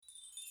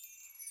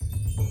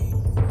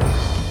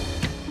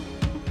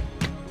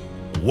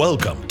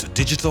Welcome to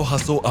Digital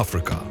Hustle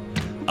Africa,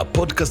 a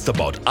podcast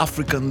about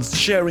Africans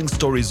sharing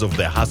stories of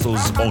their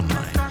hustles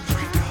online.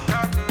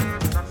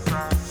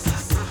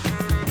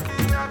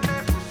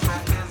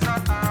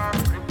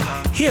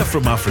 Hear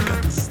from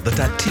Africans that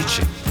are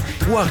teaching,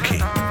 working,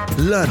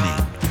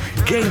 learning,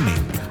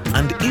 gaming,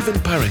 and even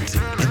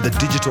parenting in the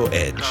digital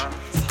age.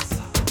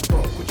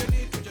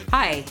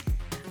 Hi,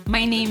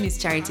 my name is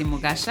Charity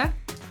Mugasha.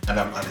 And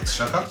I'm Alex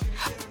Shaka.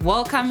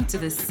 Welcome to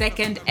the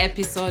second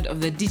episode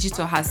of the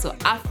Digital Hustle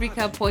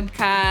Africa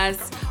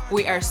podcast.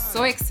 We are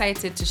so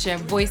excited to share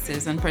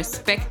voices and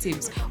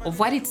perspectives of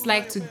what it's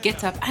like to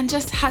get up and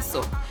just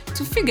hustle,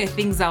 to figure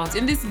things out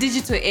in this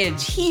digital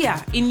age here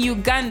in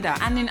Uganda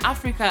and in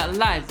Africa at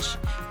large.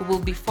 We will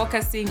be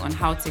focusing on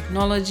how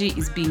technology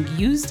is being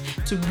used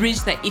to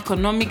bridge the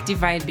economic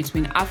divide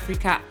between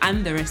Africa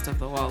and the rest of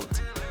the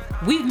world.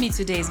 With me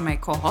today is my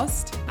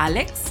co-host,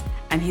 Alex,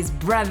 and his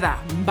brother,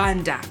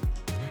 Mbanda.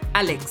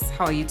 Alex,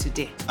 how are you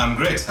today? I'm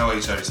great. How are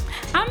you, Charity?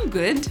 I'm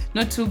good,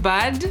 not too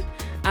bad.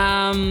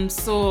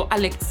 So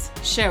Alex,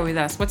 share with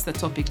us, what's the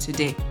topic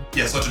today?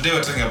 Yeah, so today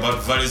we're talking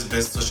about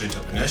values-based social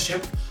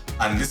entrepreneurship.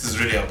 And this is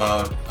really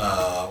about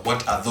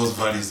what are those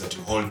values that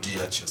you hold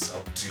dear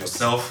to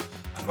yourself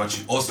and what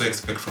you also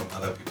expect from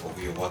other people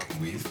who you're working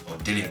with or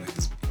dealing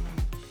with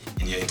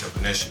in your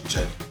entrepreneurship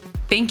journey.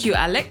 Thank you,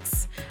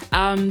 Alex.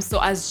 So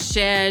as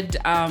shared,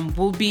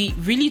 we'll be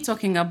really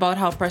talking about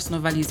how personal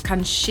values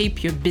can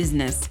shape your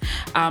business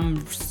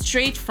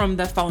straight from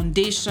the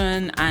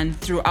foundation and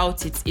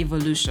throughout its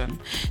evolution.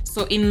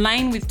 So in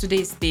line with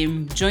today's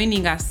theme,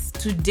 joining us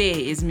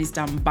today is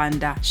Mr.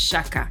 Mbanda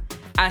Shaka,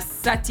 a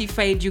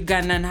certified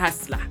Ugandan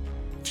hustler.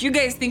 If you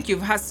guys think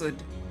you've hustled,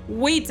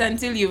 wait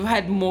until you've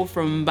had more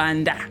from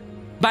Mbanda.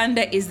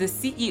 Mbanda is the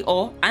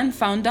CEO and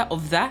founder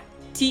of the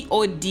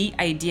TOD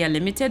Idea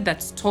Limited,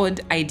 that's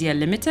TOD Idea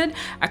Limited,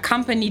 a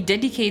company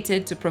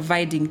dedicated to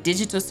providing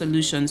digital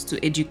solutions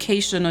to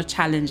educational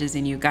challenges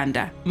in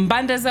Uganda.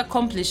 Mbanda's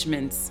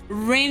accomplishments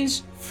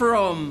range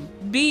from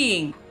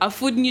being a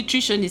food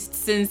nutritionist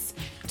since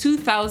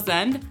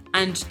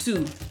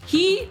 2002.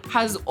 He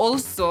has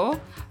also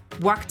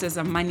worked as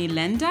a money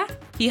lender.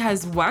 He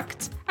has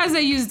worked as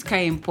a used car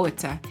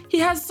importer. He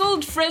has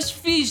sold fresh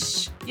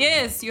fish.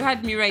 Yes, you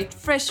heard me right,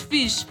 fresh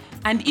fish.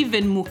 And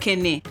even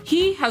mukene.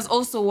 He has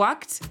also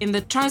worked in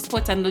the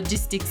transport and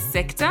logistics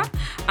sector.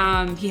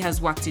 He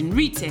has worked in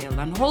retail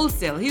and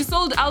wholesale. He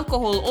sold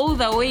alcohol all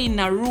the way in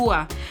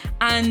Arua.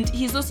 And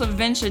he's also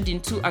ventured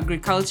into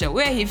agriculture,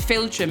 where he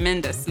failed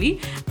tremendously.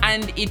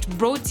 And it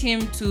brought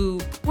him to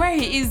where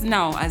he is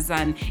now as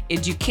an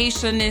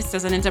educationist,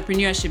 as an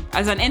entrepreneur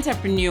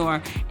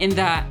in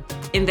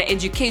the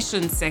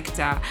education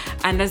sector,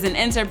 and as an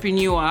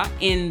entrepreneur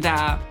in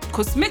the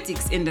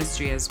cosmetics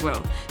industry as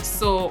well.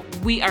 So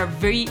we are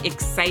very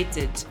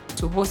excited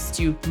to host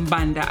you,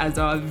 Mbanda, as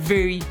our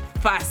very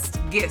first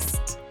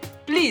guest.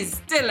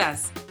 Please tell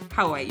us,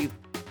 how are you?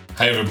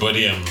 Hi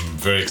everybody, I'm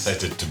very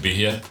excited to be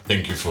here.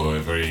 Thank you for a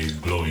very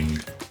glowing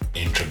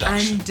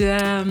introduction.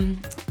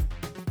 And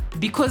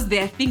because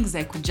there are things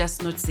I could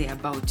just not say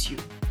about you,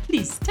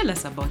 please tell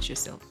us about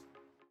yourself.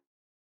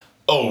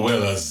 Oh,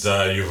 well, as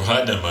you've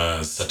heard, I'm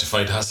a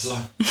certified hustler.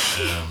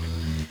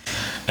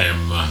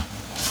 I'm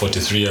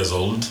 43 years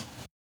old.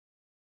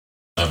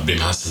 I've been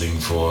hustling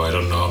for I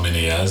don't know how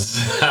many years.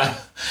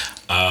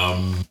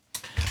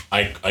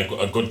 I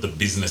got the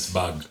business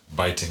bug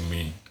biting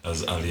me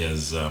as early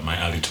as my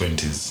early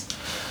 20s.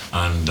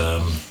 And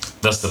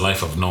that's the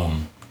life I've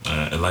known,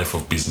 a life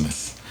of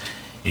business.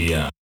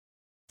 Yeah.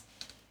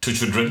 2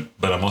 children,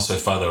 but I'm also a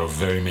father of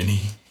very many.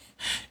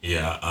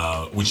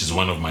 Yeah, which is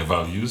one of my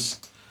values.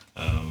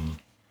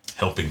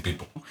 Helping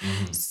people.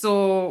 Mm-hmm.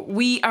 So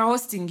we are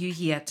hosting you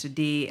here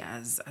today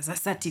as a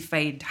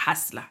certified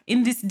hustler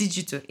in this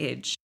digital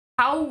age.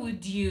 How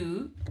would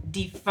you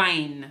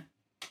define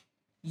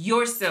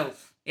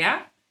yourself,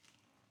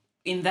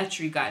 in that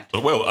regard?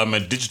 Well, I'm a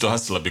digital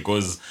hustler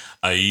because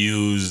I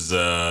use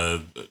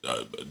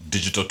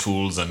digital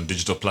tools and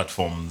digital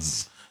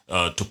platforms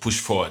to push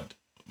forward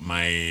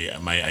my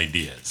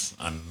ideas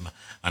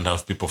and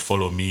have people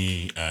follow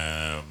me,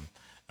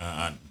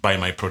 buy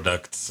my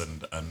products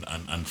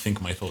and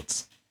think my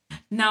thoughts.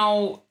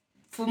 Now,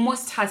 for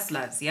most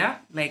hustlers,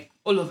 like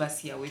all of us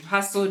here, we've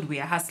hustled, we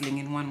are hustling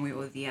in one way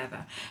or the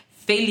other.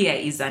 Failure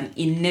is an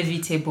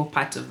inevitable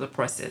part of the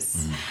process.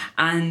 Mm.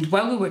 And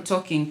while we were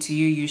talking to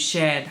you, you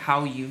shared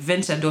how you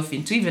ventured off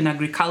into even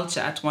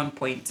agriculture at one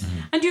point,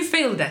 and you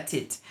failed at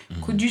it.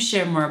 Could you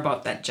share more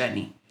about that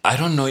journey? I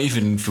don't know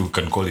even if you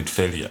can call it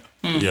failure.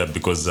 Yeah,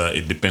 because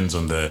it depends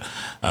on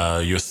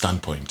your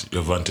standpoint,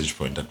 your vantage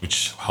point, at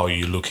which how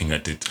you're looking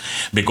at it.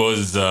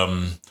 Because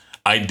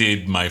I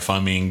did my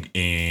farming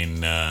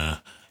in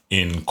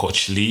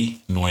Kochli,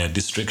 Nwaya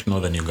district,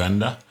 northern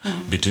Uganda,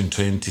 between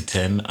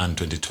 2010 and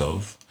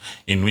 2012,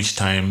 in which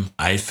time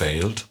I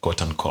failed,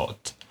 quote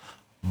unquote,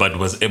 but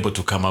was able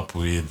to come up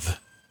with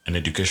an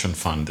education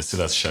fund, the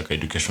Silas Shaka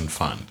Education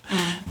Fund,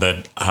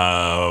 that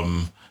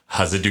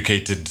has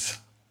educated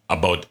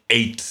about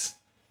 8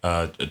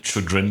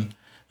 children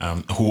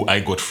who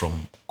I got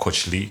from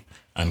Kochli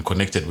and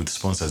connected with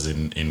sponsors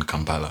in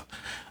Kampala.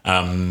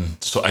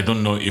 So I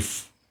don't know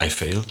if I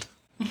failed.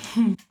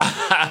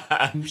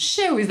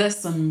 Share with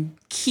us some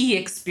key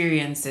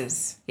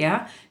experiences,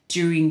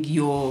 during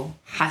your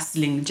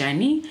hustling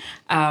journey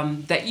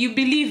that you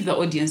believe the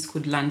audience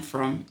could learn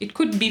from. It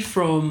could be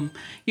from,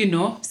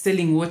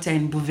 selling water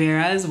in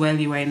Buveras while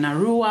you were in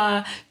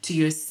Arua, to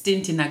your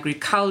stint in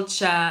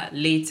agriculture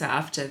later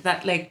after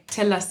that. Like,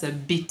 tell us a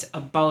bit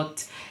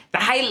about the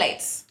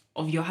highlights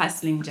of your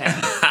hustling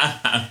journey.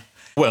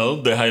 Well,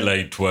 the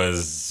highlight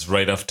was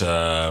right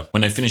after,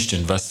 when I finished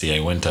university,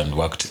 I went and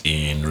worked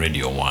in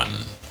Radio 1.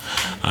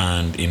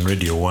 And in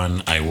Radio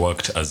 1, I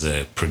worked as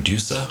a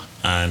producer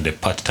and a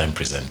part-time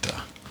presenter.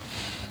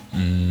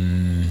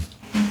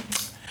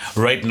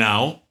 Right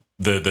now,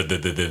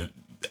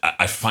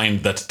 I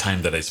find that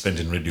time that I spent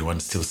in Radio 1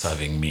 still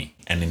serving me.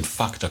 And in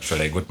fact,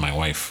 actually, I got my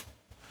wife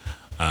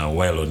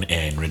while on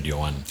air in Radio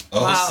 1.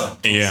 Awesome.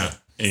 Yeah.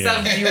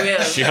 Served you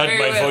well. She heard Very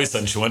my well. voice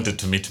and she wanted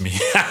to meet me.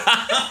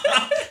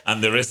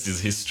 And the rest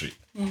is history.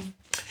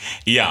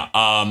 Yeah.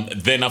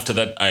 Then after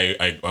that,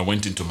 I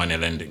went into money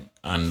lending,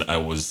 and I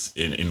was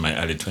in my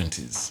early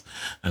 20s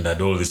and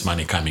had all this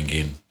money coming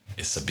in.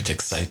 It's a bit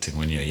exciting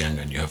when you're young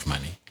and you have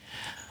money.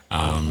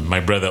 My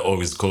brother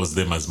always calls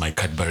them as my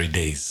Cadbury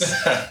days,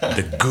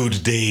 the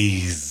good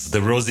days,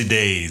 the rosy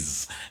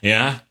days.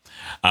 Yeah.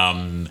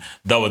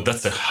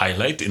 That's a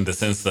highlight in the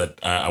sense that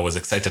I was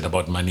excited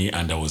about money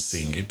and I was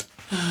seeing it.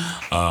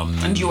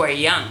 And you were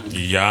young.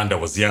 Yeah, and I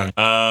was young.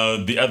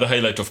 The other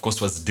highlight, of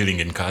course, was dealing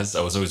in cars.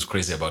 I was always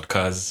crazy about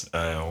cars.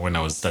 When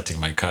I was starting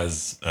my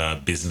cars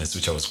business,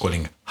 which I was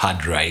calling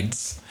Hard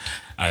Rides,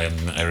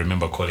 I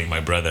remember calling my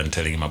brother and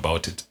telling him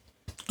about it.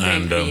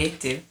 Very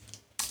creative.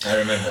 I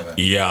remember that.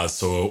 Yeah,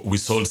 so we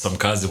sold some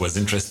cars. It was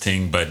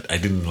interesting, but I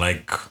didn't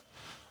like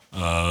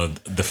I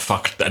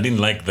didn't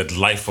like that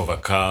life of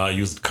a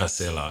used car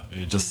seller.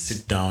 You just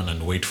sit down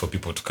and wait for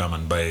people to come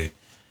and buy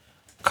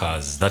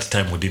cars. That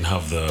time we didn't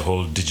have the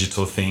whole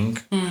digital thing,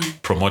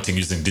 promoting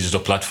using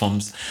digital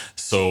platforms.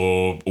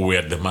 So we're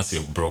at the mercy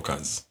of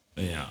brokers.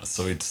 Yeah,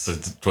 so it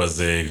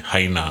was a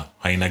hyena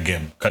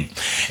game.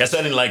 Yeah, so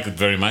I didn't like it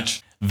very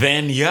much.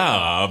 Then,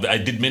 I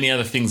did many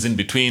other things in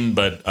between,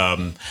 but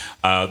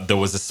there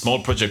was a small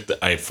project that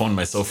I found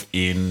myself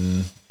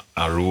in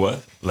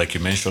Arua, like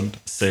you mentioned,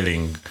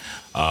 selling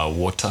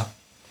water.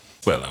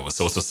 Well, I was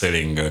also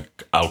selling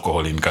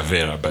alcohol in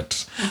Kavera,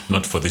 but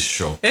not for this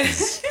show.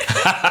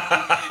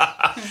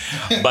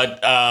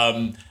 But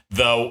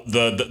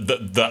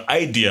the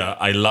idea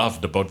I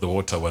loved about the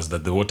water was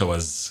that the water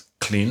was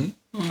clean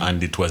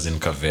and it was in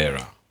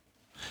Kavera.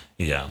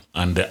 Yeah,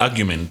 and the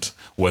argument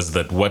was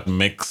that what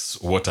makes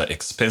water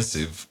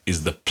expensive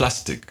is the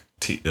plastic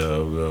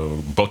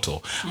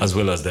bottle, as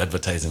well as the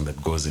advertising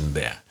that goes in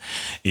there.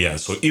 Yeah,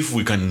 so if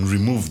we can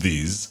remove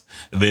these,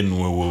 then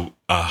we will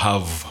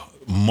have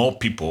more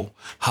people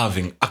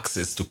having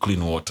access to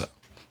clean water.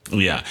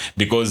 Yeah,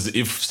 because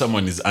if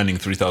someone is earning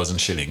 3,000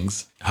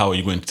 shillings, how are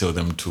you going to tell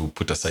them to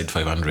put aside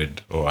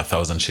 500 or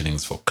 1,000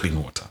 shillings for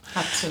clean water?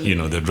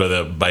 Absolutely. They'd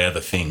rather buy other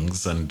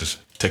things and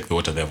take the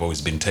water they've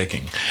always been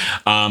taking.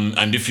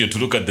 And if you're to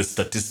look at the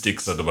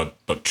statistics about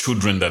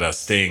children that are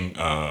staying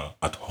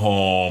at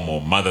home, or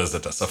mothers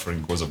that are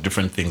suffering because of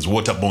different things,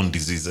 waterborne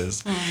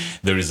diseases,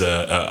 there is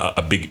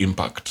a big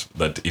impact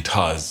that it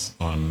has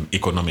on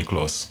economic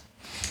loss.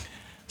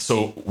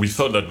 So we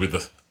thought that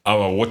with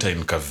our water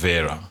in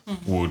Kavera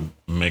would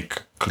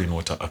make clean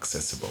water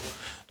accessible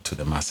to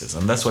the masses.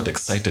 And that's what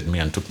excited me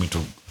and took me to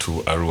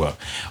Arua.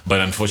 But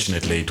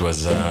unfortunately, it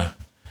was a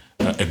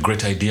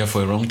great idea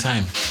for a wrong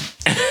time.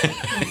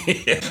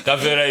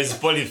 Kavera is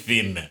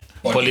polythene.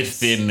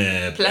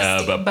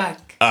 Plastic bag.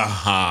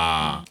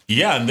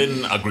 Yeah, and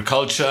then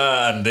agriculture,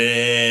 and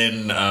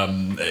then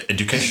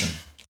education.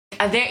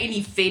 Are there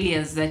any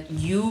failures that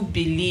you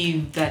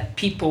believe that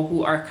people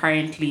who are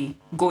currently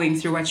going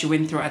through what you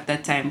went through at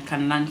that time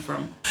can learn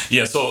from?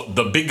 Yeah, so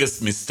the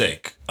biggest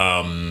mistake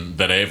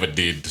that I ever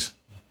did,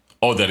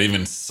 or that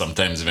even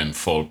sometimes even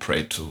fall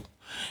prey to,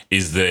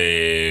 is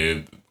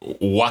the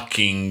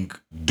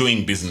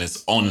doing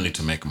business only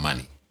to make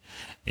money.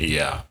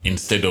 Yeah,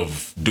 instead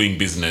of doing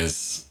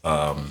business,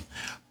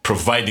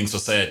 providing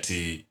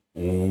society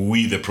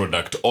with a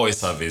product or a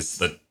service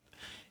that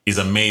is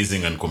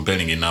amazing and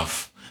compelling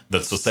enough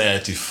that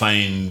society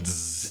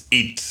finds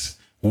it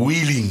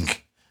willing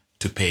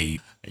to pay.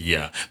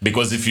 Yeah,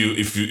 because if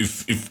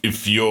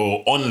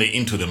you're only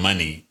into the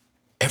money,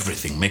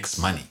 everything makes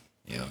money.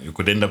 You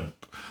could end up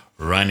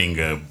running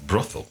a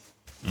brothel.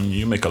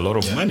 You make a lot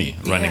of money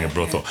running a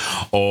brothel,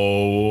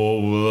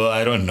 or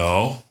I don't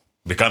know,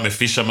 become a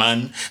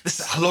fisherman.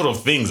 There's a lot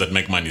of things that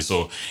make money.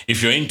 So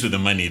if you're into the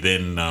money,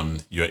 then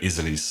you're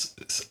easily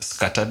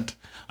scattered,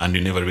 and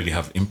you never really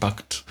have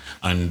impact,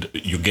 and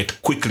you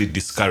get quickly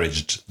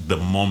discouraged the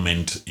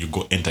moment you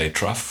go enter a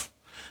trough.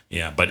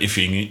 Yeah, but if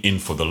you're in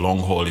for the long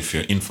haul, if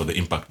you're in for the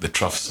impact, the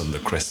troughs and the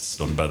crests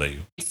don't bother you.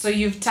 So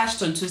you've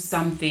touched onto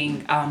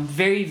something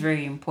very,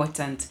 very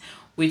important,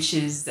 which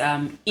is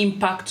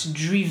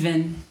impact-driven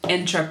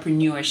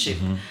entrepreneurship.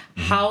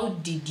 How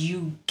did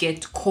you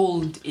get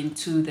called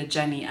into the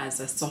journey as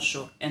a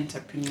social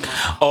entrepreneur?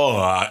 Oh,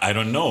 I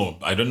don't know.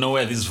 I don't know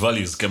where these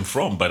values came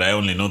from, but I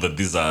only know that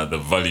these are the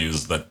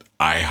values that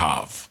I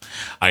have.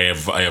 I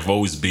have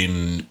always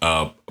been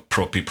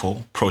pro people,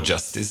 pro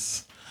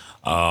justice,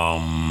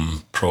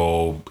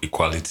 pro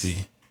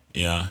equality,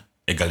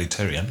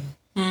 egalitarian.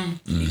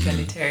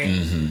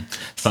 Egalitarian.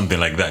 Something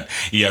like that.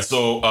 Yeah,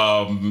 so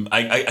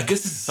I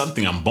guess this is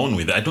something I'm born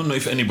with. I don't know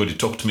if anybody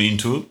talked me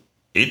into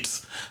it.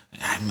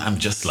 I'm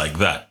just like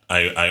that.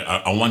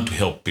 I want to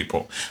help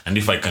people. And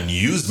if I can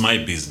use my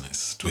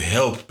business to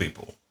help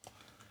people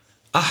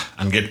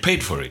and get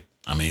paid for it,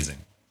 amazing.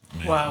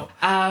 Wow.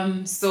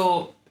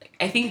 So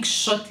I think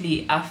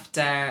shortly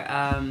after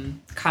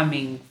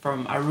coming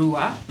from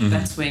Arua,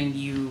 that's when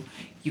you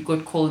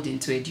got called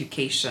into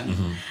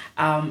education.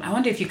 I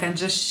wonder if you can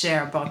just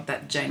share about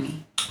that journey.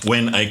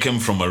 When I came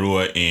from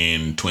Arua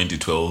in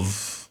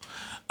 2012,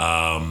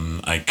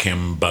 I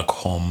came back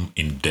home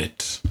in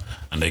debt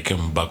and I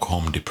came back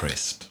home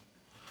depressed.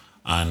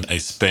 And I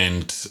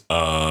spent,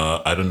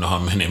 I don't know how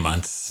many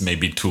months,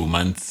 maybe 2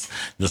 months,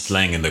 just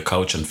lying in the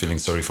couch and feeling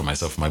sorry for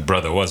myself. My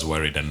brother was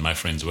worried and my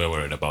friends were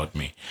worried about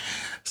me.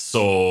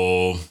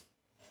 So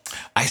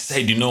I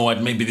said, you know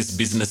what, maybe this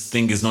business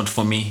thing is not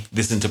for me.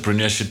 This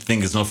entrepreneurship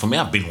thing is not for me.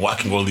 I've been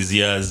working all these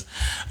years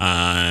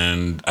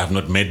and I've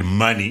not made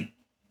money.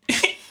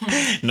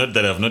 Not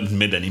that I've not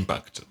made an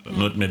impact,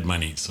 not made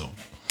money. So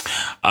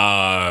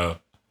I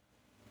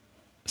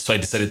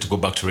decided to go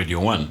back to Radio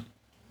 1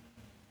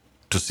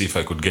 to see if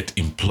I could get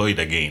employed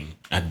again.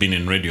 I'd been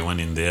in Radio 1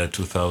 in the year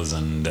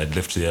 2000. I'd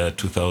left the year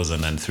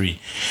 2003.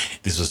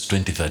 This was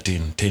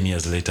 2013. 10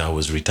 years later, I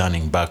was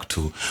returning back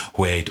to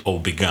where it all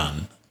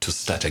began, to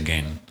start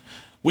again,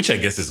 which I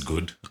guess is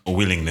good, a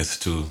willingness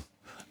to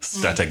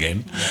start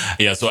again.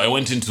 Yeah, so I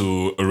went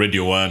into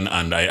Radio 1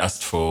 and I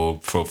asked for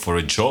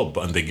a job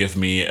and they gave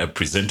me a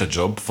presenter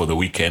job for the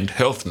weekend,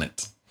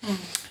 HealthNet,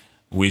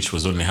 which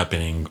was only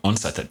happening on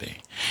Saturday.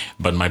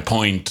 But my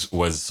point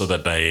was so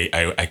that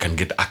I can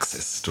get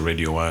access to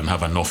Radio 1,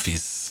 have an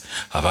office,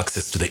 have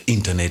access to the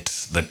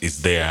internet that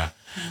is there,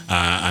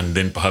 and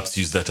then perhaps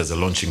use that as a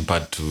launching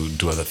pad to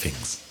do other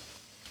things.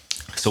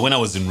 So when I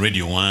was in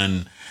Radio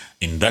 1,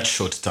 in that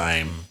short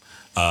time,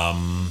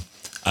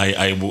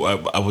 I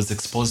was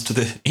exposed to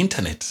the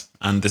internet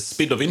and the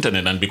speed of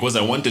internet. And because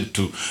I wanted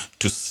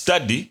to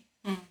study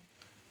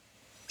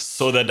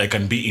so that I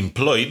can be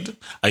employed,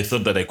 I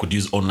thought that I could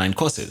use online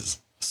courses.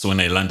 So when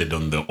I landed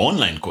on the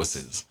online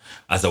courses,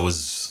 as I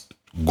was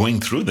going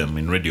through them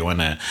in Radio 1,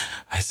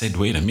 I said,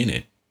 wait a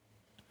minute,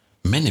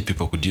 many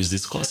people could use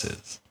these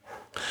courses.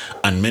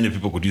 And many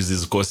people could use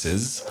these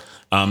courses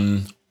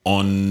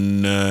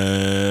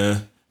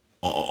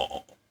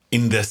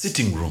in their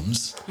sitting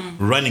rooms,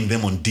 running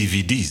them on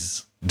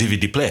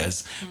DVD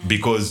players,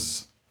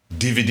 because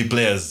DVD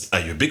players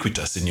are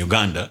ubiquitous in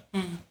Uganda.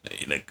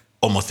 Like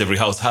almost every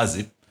house has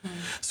it.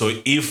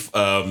 So if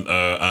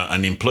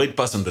an employed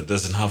person that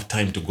doesn't have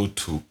time to go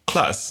to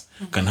class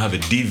can have a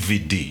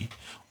DVD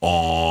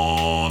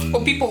on,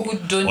 or people who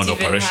don't on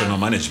even operational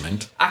have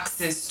management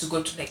access to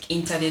go to like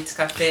internet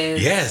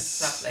cafes. Yes,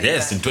 stuff like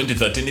yes. that. In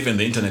 2013, even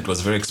the internet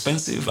was very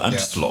expensive and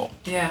slow.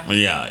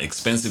 Yeah,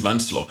 expensive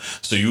and slow.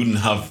 So you wouldn't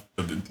have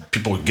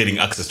people getting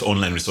access to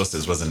online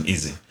resources wasn't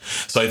easy.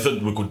 So I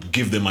thought we could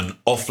give them an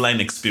offline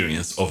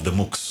experience of the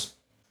MOOCs.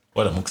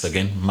 What are MOOCs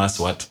again? Mass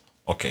what?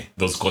 Okay,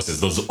 those courses,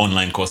 those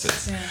online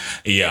courses.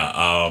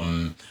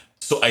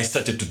 So I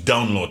started to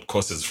download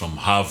courses from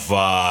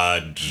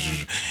Harvard,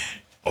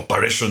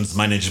 operations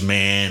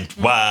management,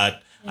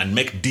 and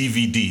make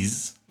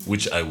DVDs,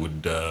 which I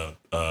would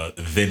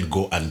then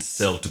go and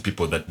sell to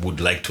people that would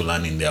like to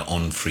learn in their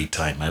own free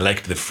time. I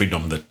liked the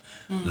freedom that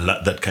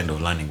that kind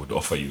of learning would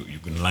offer you. You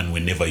can learn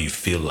whenever you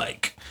feel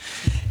like.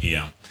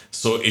 Yeah.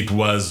 So it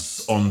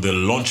was on the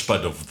launch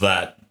pad of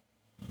that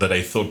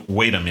I thought,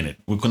 wait a minute,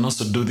 we can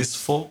also do this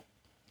for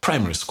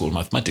primary school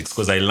mathematics,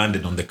 because I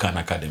landed on the Khan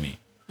Academy.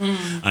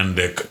 And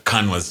the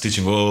Khan was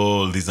teaching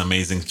all these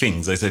amazing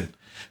things. I said,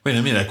 wait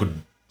a minute, I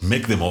could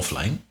make them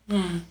offline,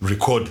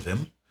 record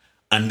them,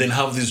 and then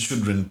have these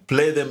children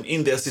play them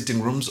in their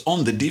sitting rooms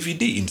on the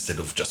DVD instead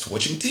of just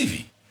watching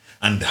TV,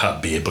 and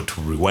be able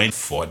to rewind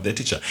for the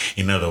teacher.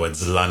 In other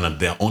words, learn at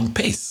their own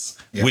pace,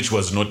 which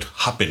was not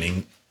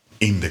happening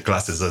in the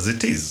classes as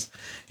it is.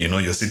 You know,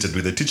 you're seated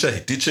with the teacher, he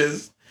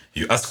teaches,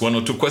 you ask 1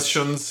 or 2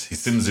 questions, he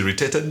seems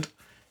irritated,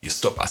 you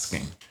stop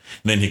asking.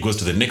 Then he goes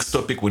to the next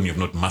topic when you've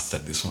not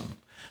mastered this one.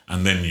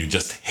 And then you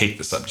just hate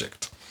the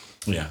subject.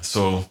 Yeah,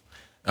 so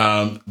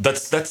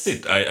that's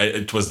it.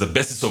 It was the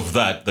basis of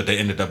that I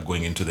ended up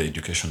going into the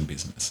education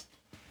business.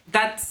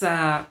 That's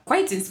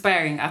quite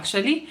inspiring,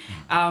 actually,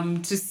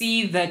 to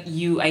see that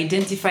you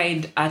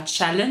identified a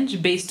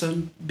challenge based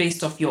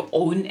off your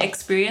own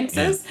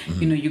experiences.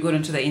 You know, you go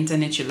onto the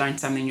internet, you learn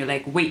something, you're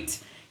like, wait,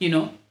 you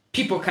know,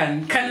 people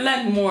can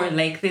learn more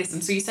like this,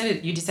 and so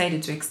you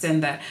decided to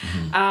extend that,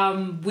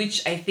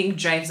 which I think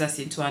drives us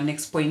into our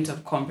next point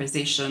of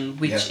conversation,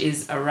 which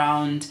is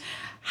around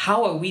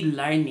how are we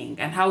learning,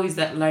 and how is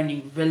that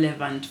learning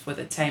relevant for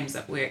the times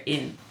that we're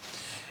in?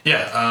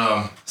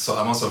 Yeah, so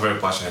I'm also very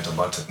passionate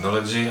about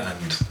technology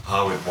and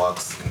how it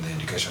works in the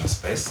education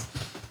space.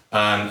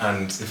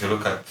 And if you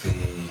look at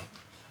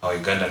our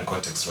Ugandan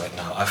context right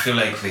now, I feel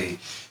like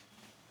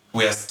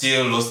we are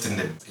still lost in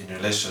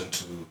relation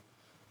to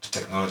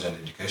technology and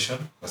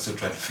education. We're still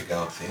trying to figure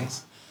out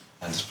things.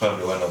 And it's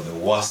probably one of the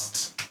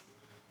worst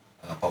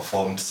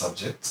performed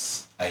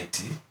subjects,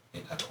 IT,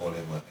 at all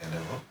level.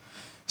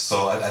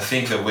 So I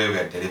think the way we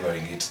are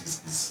delivering it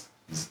is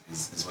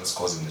what's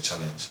causing the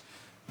challenge,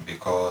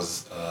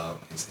 because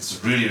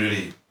it's really,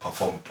 really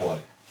performed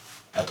poorly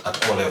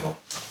at all level.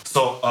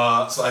 So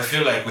I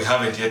feel like we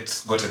haven't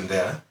yet gotten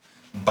there,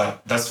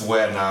 but that's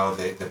where now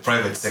the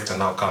private sector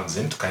now comes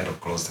in to kind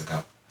of close the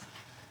gap.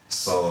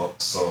 So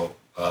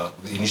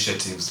the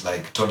initiatives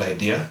like TOD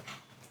Idea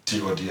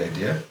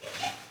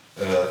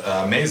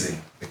are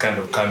amazing. They kind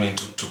of come in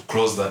to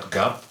close that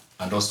gap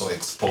and also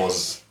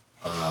expose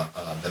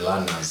the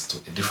learners to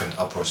a different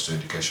approach to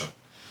education.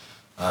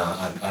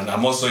 And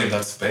I'm also in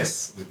that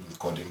space with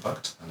Code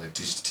Impact, and I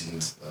teach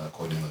teens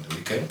coding on the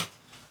weekend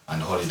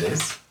and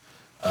holidays.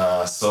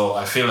 So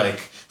I feel like,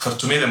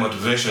 to me, the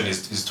motivation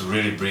is to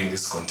really bring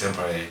this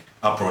contemporary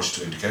approach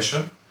to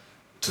education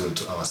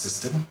to our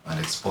system and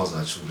expose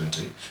our children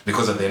to it.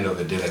 Because at the end of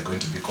the day, they're going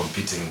to be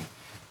competing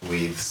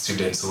with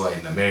students who are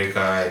in America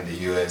and the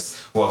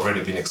US who have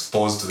already been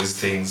exposed to these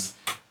things.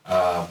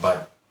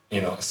 But,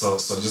 so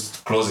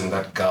just closing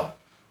that gap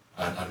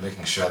and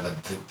making sure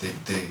that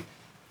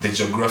the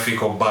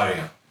geographical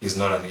barrier is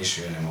not an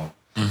issue anymore.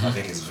 Mm-hmm. I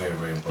think it's very,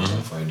 very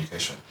important for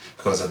education,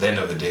 because at the end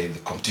of the day, the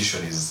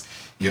competition is,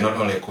 you're not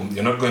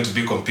going to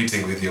be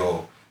competing with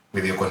your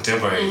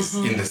contemporaries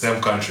in the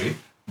same country,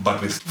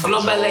 but with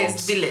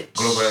globalized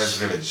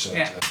village.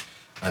 Yeah.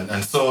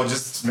 And so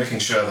just making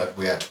sure that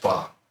we're at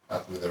par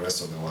with the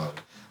rest of the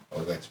world,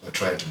 or that we're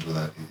trying to do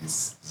that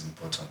is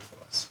important for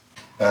us.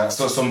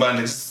 So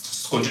Mbande,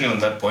 just continuing on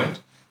that point,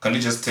 can you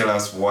just tell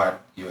us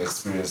what your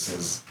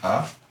experiences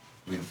are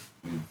with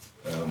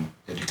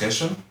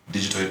education,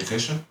 digital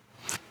education,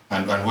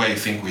 and where you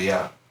think we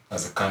are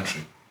as a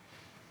country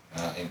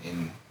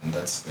in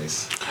that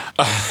space?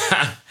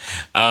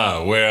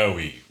 Where are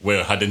we?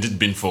 Well, hadn't it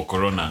been for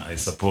Corona, I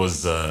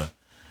suppose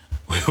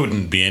we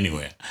wouldn't be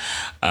anywhere.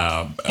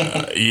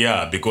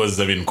 Yeah, because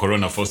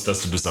Corona forced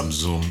us to do some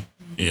Zoom.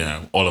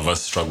 Yeah, all of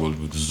us struggled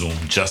with Zoom.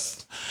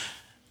 Just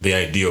the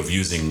idea of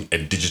using a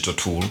digital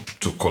tool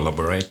to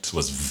collaborate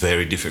was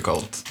very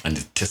difficult, and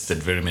it tested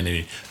very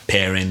many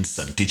parents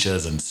and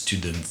teachers and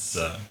students'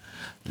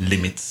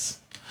 limits.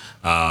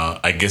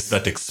 I guess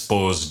that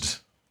exposed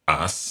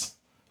us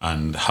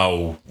and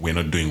how we're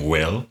not doing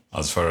well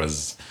as far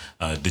as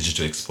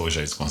digital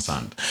exposure is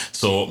concerned.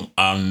 So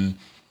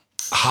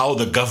how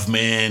the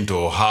government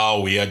or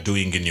how we are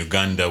doing in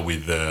Uganda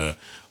with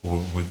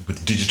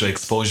digital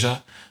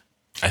exposure,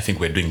 I think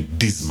we're doing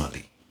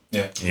dismally.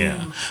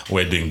 Yeah,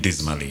 we're doing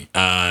dismally,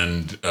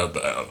 and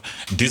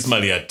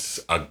dismally at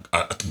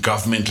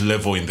government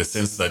level, in the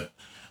sense that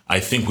I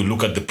think we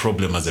look at the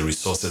problem as a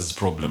resources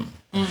problem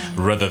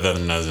rather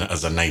than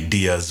as an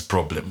ideas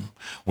problem.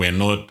 We're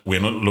not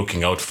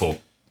looking out for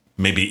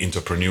maybe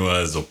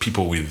entrepreneurs or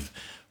people with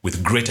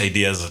great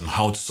ideas on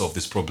how to solve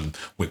this problem.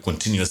 We're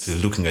continuously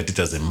looking at it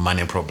as a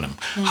money problem.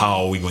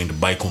 How are we going to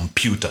buy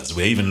computers?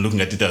 We're even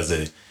looking at it as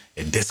a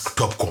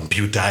desktop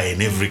computer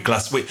in every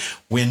class.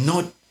 We're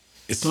not.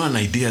 It's not an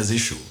ideas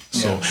issue.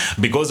 So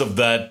because of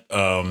that,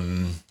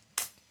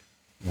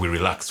 we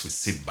relax, we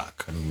sit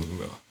back, and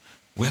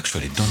we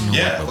actually don't know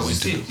what we're going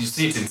to do. You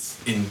see it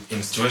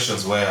in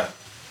situations where,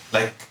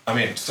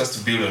 just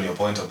to build on your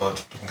point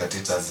about looking at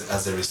it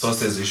as a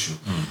resources issue.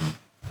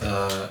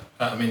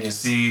 You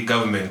see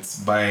governments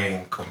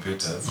buying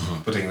computers,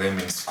 putting them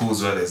in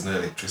schools where there's no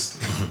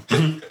electricity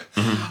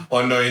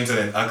or no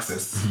internet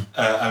access.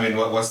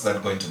 What's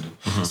that going to do?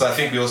 So I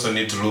think we also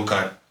need to look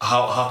at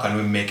how can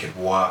we make it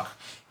work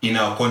in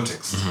our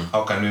context.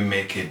 How can we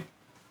make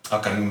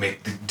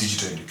the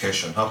digital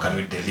education? How can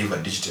we deliver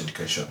digital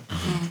education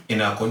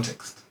in our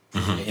context?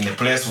 In a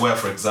place where,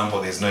 for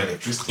example, there's no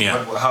electricity.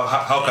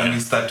 How can we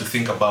start to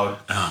think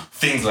about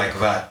things like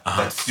that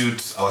that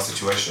suit our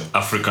situation?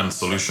 African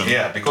solution.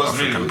 Yeah, because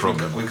African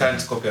really we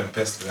can't copy and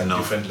paste. We have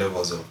different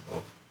levels of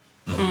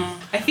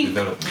I think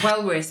development.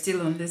 While we're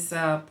still on this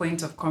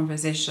point of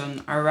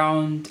conversation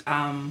around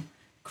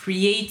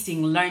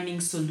creating learning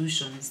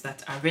solutions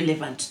that are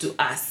relevant to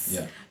us,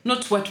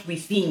 not what we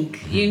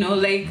think,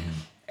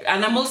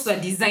 and I'm also a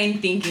design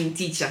thinking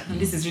teacher, and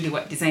this is really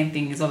what design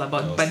thinking is all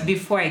about. Awesome. But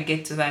before I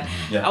get to that,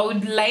 I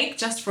would like,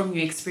 just from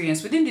your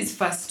experience within these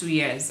first 2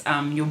 years,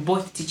 you're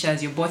both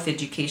teachers, you're both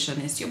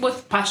educationists, you're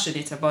both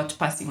passionate about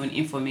passing on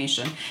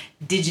information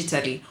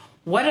digitally.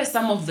 What are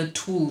some of the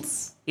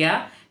tools,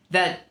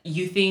 that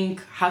you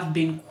think have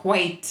been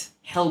quite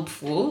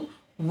helpful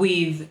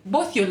with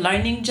both your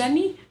learning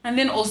journey and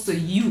then also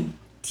you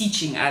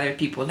teaching other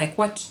people? Like,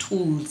 what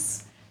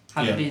tools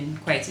have been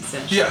quite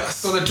essential? Yeah,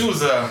 so the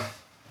tools are,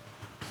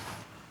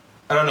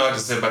 I don't know what to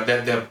say, but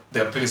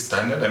they're pretty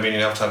standard. I mean, you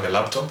have to have a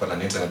laptop and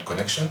an internet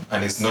connection,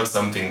 and it's not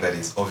something that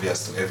is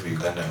obvious to every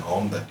Ugandan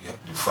home that you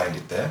find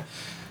it there.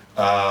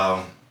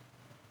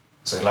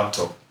 So a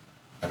laptop.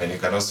 I mean, you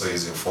can also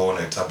use your phone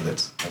or a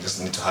tablet. You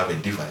just need to have a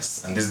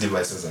device, and these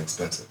devices are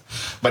expensive.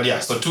 But yeah,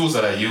 so tools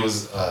that I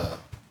use,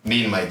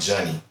 me in my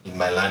journey, in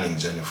my learning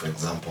journey, for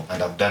example,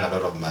 and I've done a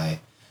lot of my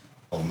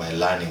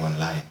learning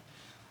online,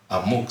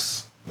 are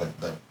MOOCs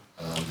that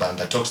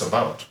Banda talks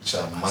about, which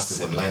are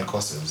massive online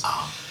courses.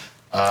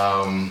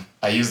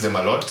 I use them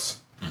a lot,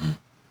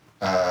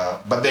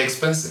 but they're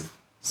expensive.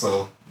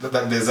 So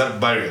there's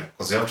that barrier,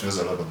 because you have to use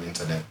a lot of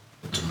internet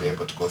to be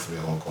able to go through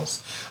a whole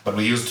course. But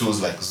we use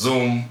tools like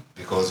Zoom,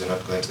 because you're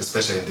not going to,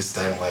 especially in this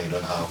time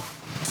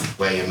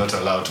where you're not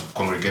allowed to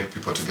congregate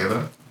people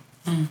together.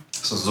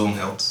 So Zoom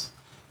helps.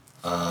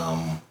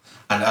 And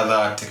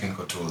other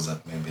technical tools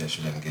that maybe I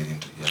shouldn't get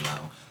into here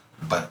now.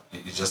 But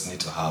you just need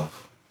to have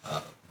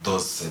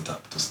those set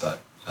up to start.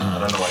 I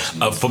don't know what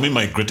you use. For me,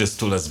 my greatest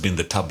tool has been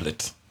the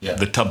tablet. Yeah.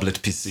 The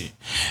tablet PC.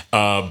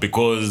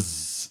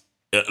 Because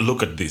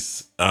look at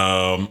this.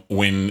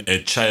 When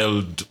a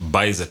child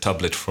buys a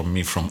tablet from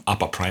me for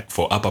upper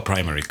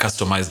primary,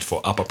 customized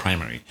for upper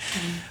primary,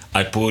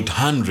 I put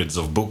hundreds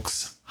of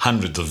books,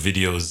 hundreds of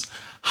videos,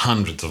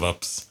 hundreds of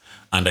apps,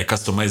 and I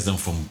customize them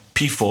from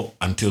P4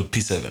 until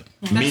P7.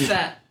 That's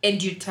the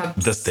EduTab.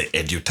 That's the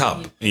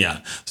EduTab.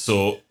 Yeah.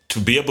 So to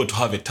be able to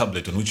have a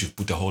tablet on which you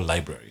put a whole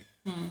library,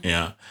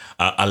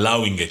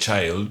 allowing a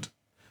child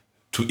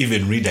to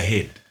even read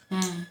ahead,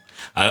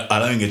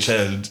 allowing a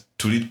child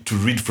to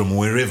read from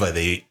wherever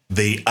they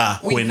are,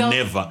 without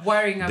whenever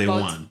worrying they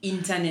about want.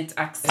 internet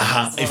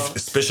access.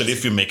 Especially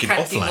if you make it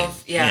cutting offline.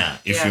 off,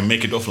 If you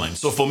make it offline.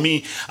 So for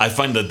me, I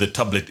find that the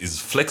tablet is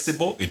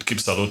flexible. It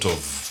keeps a lot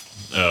of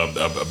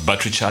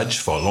battery charge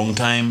for a long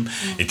time.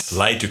 It's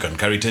light. You can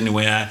carry it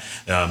anywhere.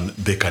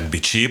 They can be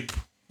cheap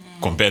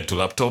compared to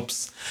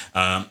laptops.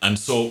 And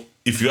so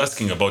if you're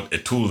asking about a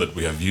tool that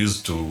we have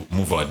used to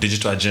move our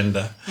digital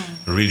agenda,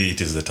 really it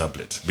is the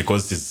tablet,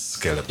 because it's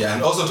scalable. Yeah,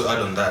 and also to add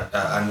on that,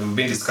 and we've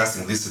been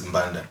discussing this in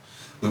Banda,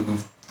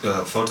 we've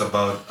thought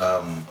about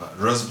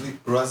Raspberry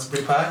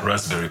Pi?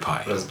 Raspberry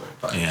Pi. Raspberry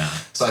Pi. Yeah.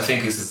 So I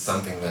think this is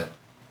something that,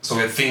 so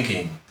we're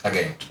thinking,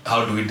 again,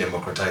 how do we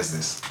democratize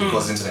this?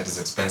 Because internet is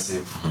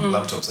expensive,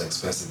 laptops are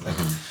expensive, like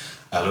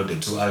I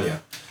alluded to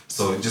earlier.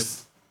 So just,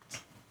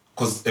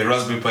 because a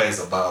Raspberry Pi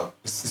is about,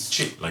 it's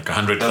cheap. Like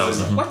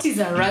 100,000. What is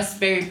a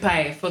Raspberry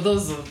Pi for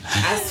those of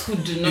us who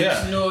do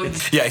not know?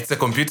 Yeah, it's a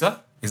computer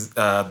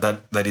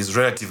that is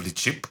relatively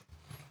cheap.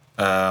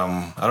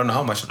 I don't know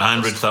how much.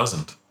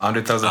 100,000.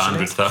 100,000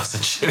 shillings.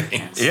 100,000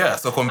 shillings. Yeah,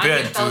 so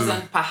compared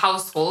 100,000 per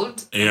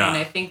household. Yeah. And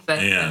I think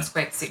that's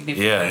quite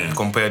significant. Yeah,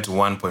 compared to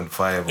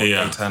 1.5 or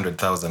Yeah.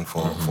 800,000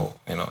 for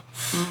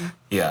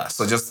Yeah,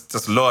 so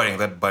just lowering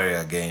that barrier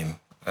again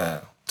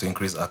to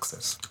increase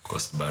access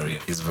Cost barrier.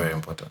 is very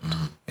important.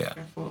 Yeah.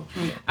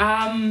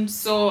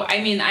 So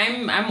I mean,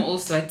 I'm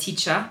also a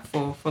teacher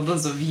for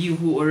those of you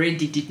who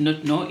already did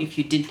not know, if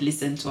you didn't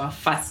listen to our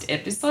first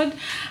episode,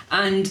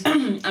 and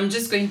I'm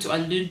just going to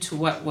allude to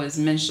what was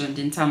mentioned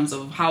in terms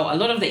of how a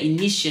lot of the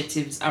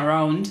initiatives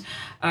around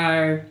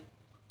are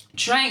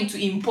trying to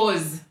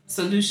impose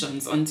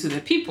solutions onto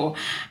the people,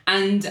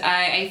 and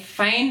I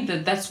find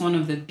that that's one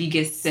of the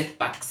biggest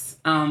setbacks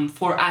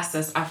for us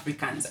as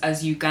Africans,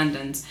 as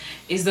Ugandans,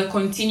 is the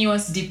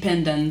continuous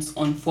dependence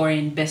on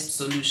foreign-based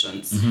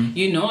solutions.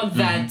 You know,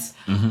 that,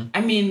 I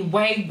mean,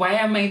 why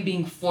am I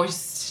being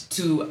forced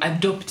to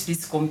adopt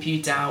this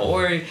computer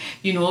or,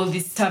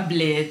 this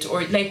tablet,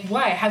 or like,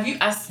 why? Have you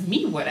asked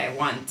me what I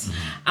want?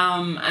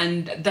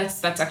 And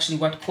that's actually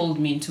what called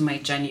me into my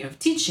journey of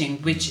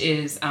teaching, which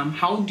is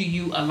how do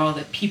you allow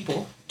the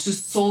people to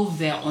solve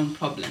their own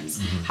problems?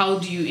 How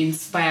do you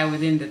inspire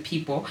within the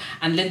people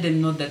and let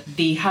them know that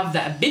they have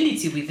the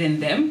ability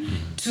within them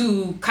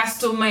to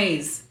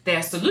customize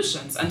their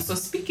solutions? And so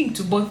speaking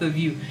to both of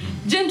you,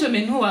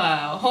 gentlemen who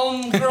are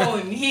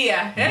homegrown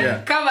here,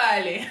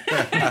 Kavale,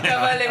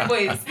 Kavale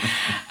boys,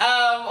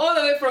 all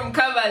the way from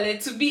Kavale,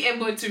 to be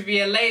able to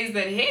realize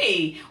that,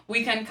 hey,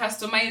 we can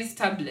customize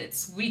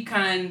tablets. We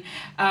can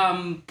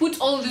put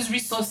all these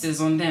resources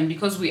on them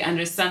because we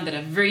understand that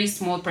a very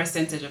small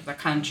percentage of the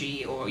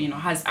country or,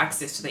 has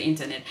access to the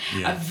internet.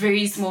 A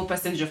very small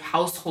percentage of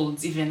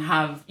households even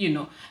have,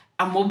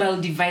 a mobile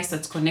device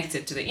that's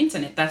connected to the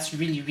internet. That's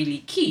really, really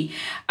key.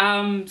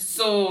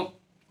 So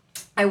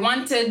I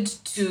wanted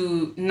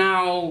to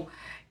now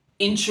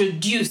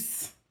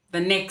introduce the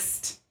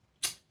next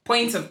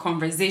point of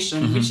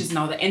conversation, which is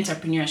now the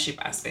entrepreneurship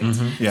aspect.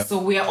 So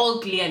we are all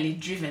clearly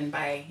driven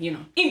by,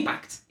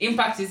 impact.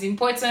 Impact is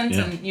important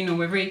and,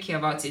 we're very clear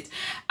about it.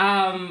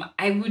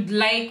 I would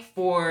like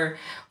for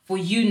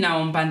you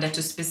now, Mbanda,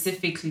 to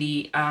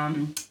specifically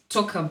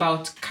talk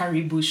about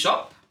Karibu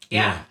Shop.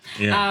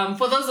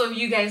 For those of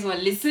you guys who are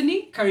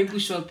listening, Karibu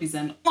Shop is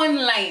an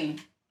online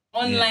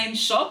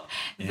shop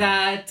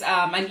that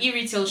an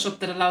e-retail shop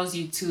that allows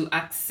you to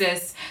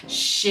access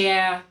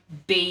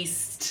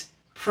share-based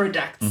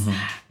products.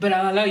 But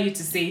I'll allow you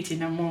to say it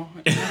in a more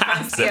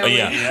fancier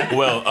way.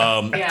 Well,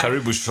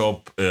 Karibu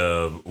Shop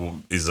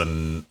is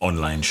an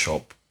online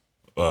shop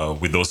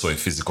with also a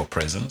physical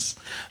presence.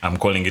 I'm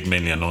calling it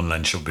mainly an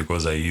online shop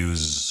because I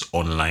use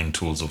online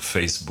tools of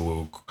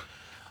Facebook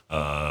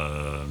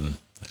and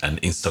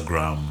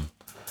Instagram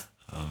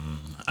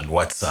and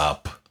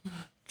WhatsApp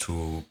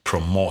to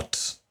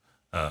promote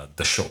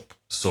the shop.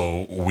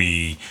 So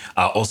we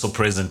are also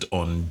present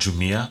on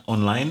Jumia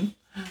online.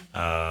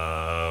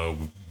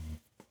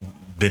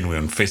 Then we're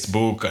on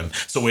Facebook, and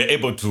so we're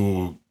able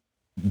to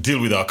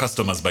deal with our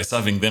customers by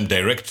serving them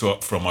direct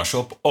from our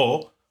shop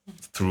or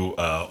through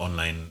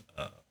online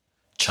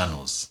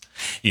channels.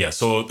 Yeah,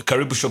 so the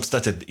Karibu Shop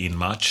started in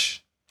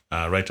March,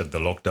 right at the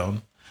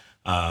lockdown.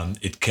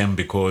 It came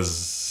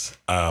because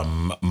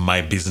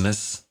my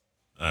business,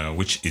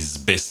 which is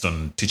based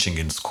on teaching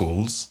in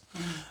schools,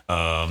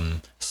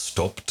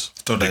 stopped.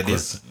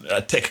 Because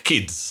Tech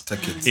Kids.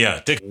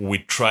 Yeah, we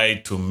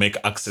tried to make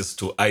access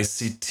to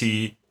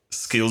ICT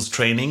skills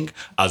training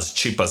as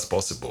cheap as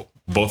possible,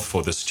 both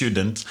for the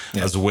student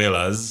as well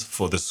as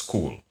for the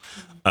school.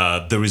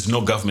 There is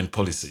no government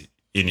policy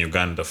in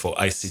Uganda for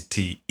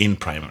ICT in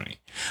primary.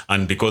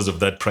 And because of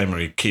that,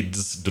 primary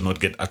kids do not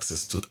get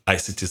access to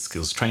ICT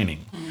skills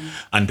training.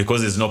 And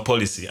because there's no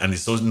policy and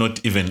it's also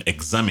not even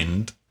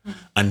examined,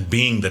 and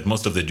being that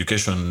most of the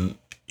education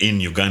in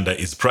Uganda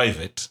is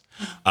private,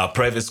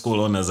 private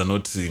school owners are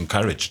not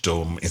encouraged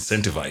or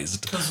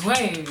incentivized. Because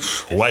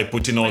why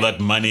put in all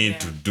that money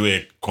to do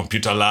a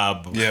computer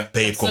lab,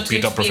 pay a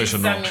computer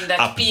professional,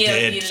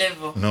 update?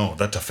 Level. No,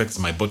 that affects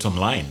my bottom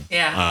line.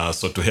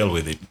 So to hell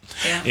with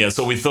it.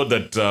 So we thought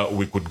that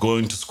we could go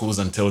into schools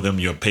and tell them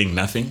you're paying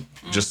nothing,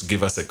 just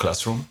give us a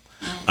classroom.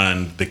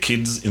 And the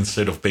kids,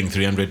 instead of paying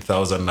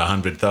 300,000,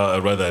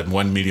 100,000, rather than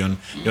 1 million,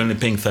 you're only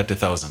paying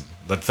 30,000.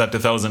 That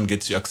 30,000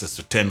 gets you access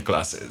to 10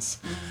 classes,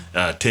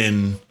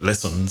 10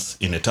 lessons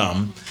in a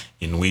term,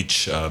 in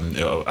which,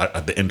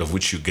 at the end of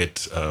which you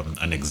get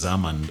an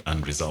exam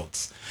and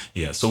results.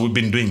 Yeah, so we've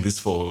been doing this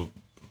for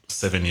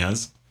 7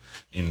 years,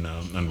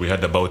 and we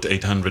had about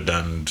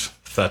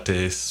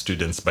 830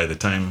 students by the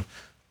time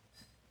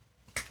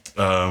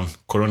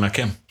Corona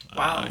came.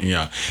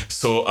 Wow.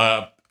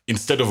 So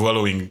instead of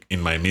wallowing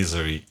in my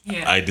misery,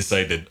 I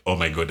decided, oh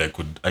my God,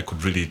 I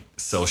could really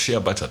sell shea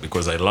butter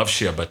because I love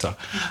shea butter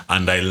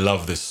and I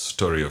love the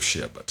story of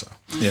shea butter.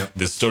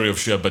 The story of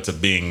shea butter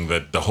being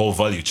that the whole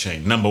value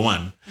chain. Number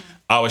one,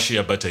 our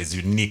shea butter is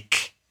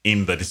unique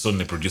in that it's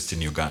only produced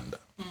in Uganda.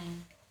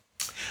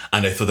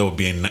 And I thought that would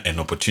be an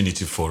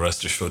opportunity for us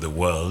to show the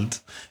world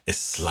a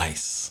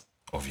slice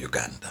of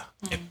Uganda,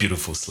 a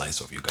beautiful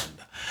slice of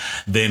Uganda.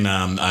 Then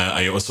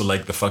I also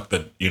like the fact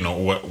that,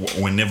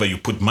 whenever you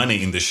put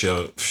money in the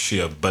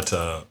shea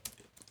butter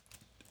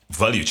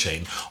value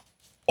chain,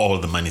 all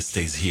the money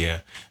stays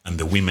here, and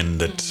the women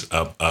that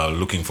are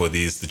looking for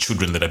this, the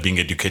children that are being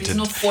educated. There's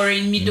no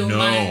foreign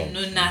middleman,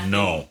 no nothing.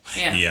 No.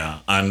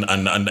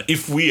 And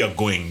if we are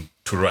going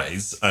to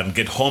rise and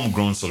get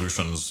homegrown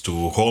solutions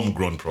to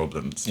homegrown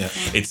problems,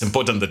 it's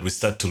important that we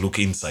start to look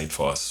inside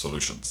for our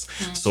solutions.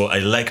 So I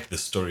liked the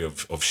story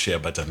of shea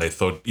butter, and I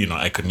thought,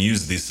 I can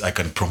use this, I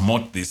can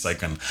promote this, I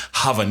can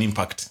have an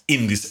impact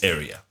in this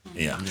area.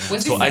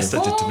 So I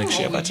started to make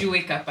shea butter. Would you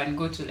wake up and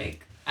go to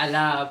like a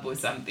lab or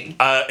something?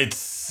 I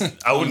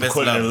wouldn't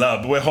call it a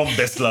lab. We're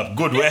home-based lab.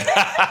 Good way.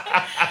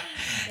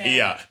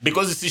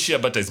 Because you see, shea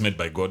butter is made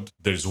by God.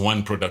 There's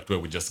one product where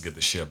we just get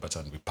the shea butter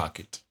and we pack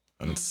it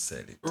and sell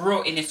it.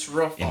 Raw, in its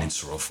raw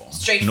form.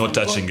 Straight no from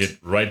touching God. it,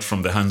 right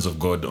from the hands of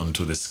God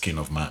onto the skin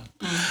of man.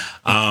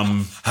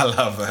 I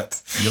love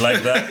that. You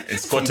like that?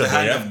 It's From the quotable,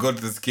 hand yeah? of God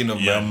to the skin of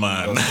Yeah,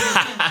 man.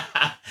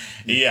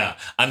 man.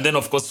 And then,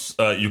 of course,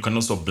 you can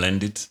also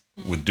blend it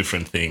with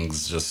different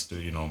things, just to,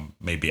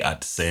 maybe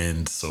add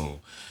scent,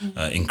 so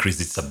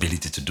increase its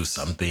ability to do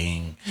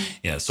something.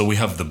 So we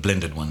have the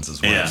blended ones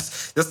as well.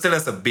 Just tell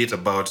us a bit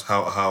about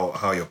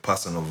how your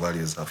personal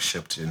values have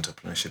shaped your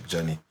entrepreneurship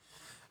journey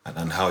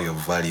and how your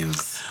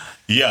values...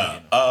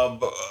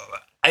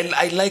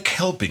 I like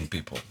helping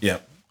people.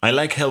 I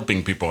like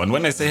helping people. And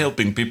when I say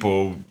helping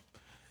people,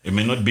 it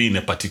may not be in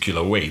a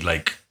particular way,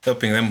 like...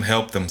 Helping them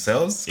help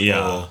themselves?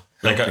 Or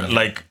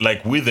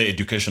like with the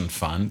education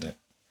fund,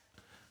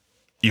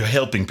 you're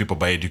helping people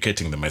by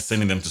educating them, by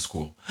sending them to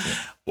school.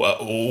 Well,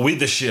 with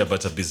the shea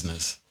butter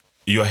business,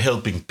 you're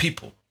helping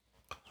people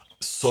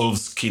solve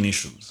skin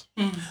issues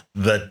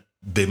that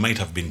they might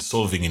have been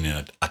solving in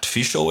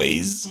artificial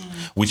ways,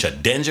 which are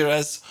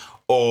dangerous,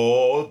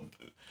 or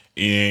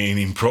in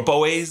improper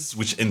ways,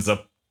 which ends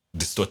up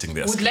distorting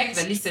their Would skin. like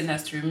the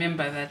listeners to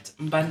remember that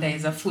Mbanda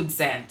is a food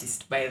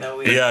scientist, by the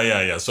way.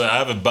 Yeah. So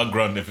I have a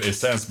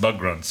science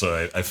background,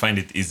 so I find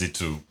it easy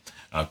to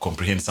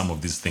comprehend some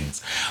of these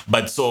things.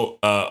 But so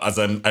as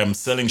I'm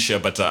selling shea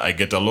butter, I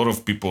get a lot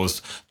of people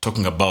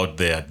talking about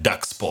their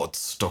dark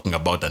spots, talking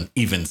about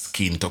uneven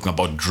skin, talking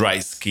about dry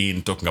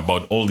skin, talking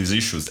about all these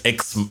issues,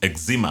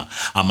 eczema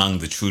among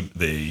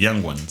the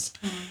young ones.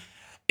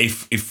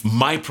 If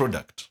my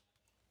product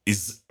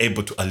is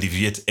able to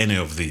alleviate any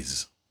of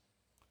these,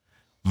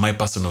 my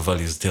personal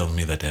values tell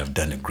me that I have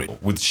done a great.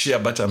 With Shea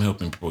Butter, I'm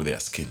helping people with their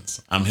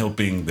skins. I'm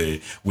helping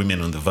the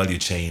women on the value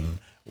chain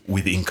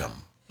with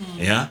income.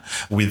 Yeah,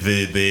 with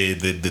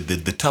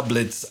the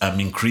tablets, I'm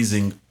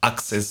increasing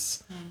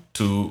access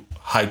to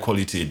high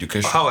quality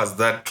education. How has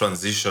that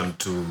transitioned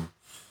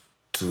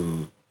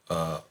to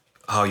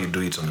how you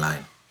do it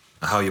online,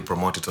 how you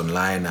promote it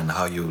online, and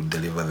how you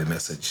deliver the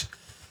message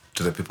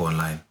to the people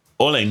online?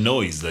 All I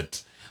know is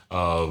that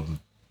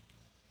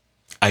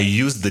I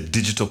use the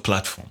digital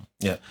platform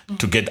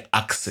to get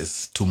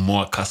access to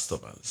more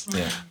customers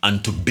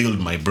and to build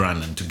my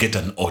brand and to get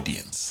an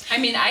audience. I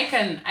mean, I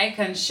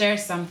can share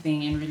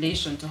something in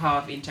relation to how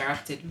I've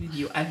interacted with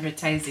you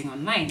advertising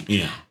online.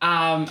 Yeah.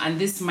 And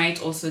this might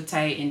also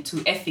tie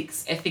into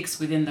ethics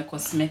within the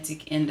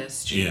cosmetic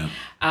industry. Yeah.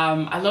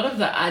 A lot of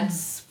the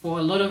ads for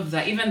a lot of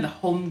even the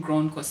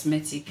homegrown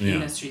cosmetic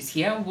industries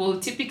here will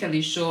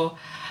typically show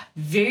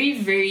very,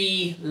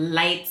 very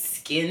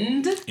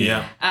light-skinned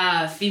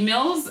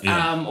females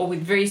or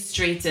with very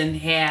straightened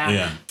hair.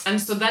 Yeah.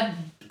 And so that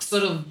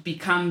sort of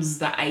becomes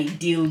the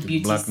ideal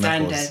beauty Black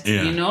standard, knuckles.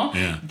 you know,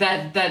 Yeah.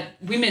 that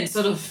women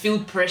sort of feel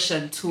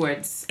pressured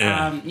towards,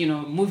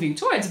 moving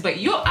towards. But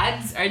your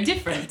ads are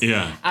different.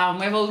 Yeah.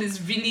 We have all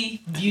these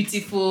really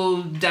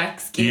beautiful,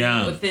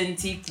 dark-skinned,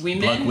 authentic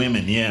women. Black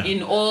women,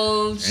 In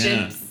all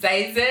shapes,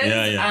 sizes.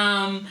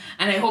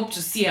 And I hope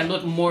to see a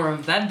lot more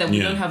of that we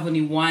don't have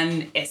only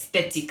one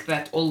aesthetic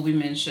that all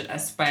women should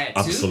aspire to.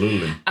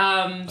 Absolutely.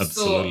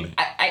 So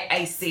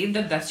I say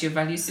that's your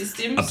value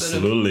system.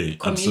 Absolutely. Sort of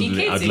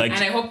communicating. Absolutely.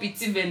 And I hope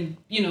it's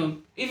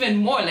even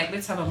more like,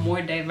 let's have a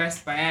more diverse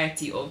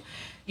variety of,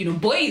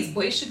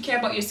 boys should care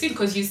about your skin,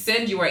 because you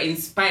said you were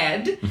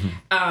inspired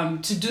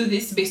to do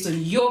this based on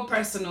your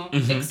personal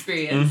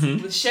experience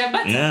with Shea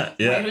Butter. Yeah.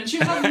 Why don't you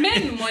have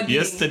men modeling?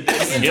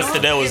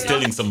 Yesterday I was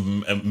telling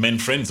some men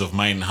friends of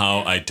mine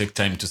how I take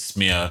time to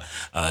smear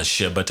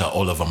Shea Butter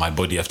all over my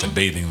body after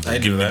bathing. They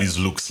give me these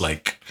looks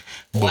like,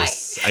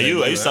 boss, are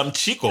you some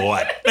chick or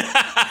what?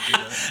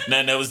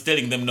 And I was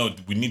telling them, no,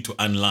 we need to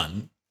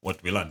unlearn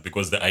what we learned,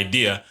 because the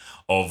idea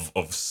of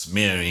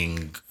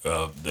smearing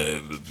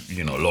the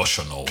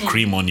lotion or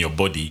cream on your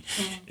body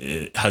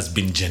has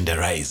been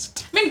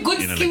genderized. I mean, good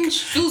skin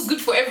feels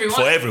good for everyone.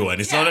 For everyone.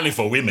 It's not only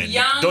for women.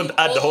 Young, don't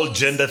add the whole old,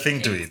 gender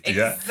thing to it.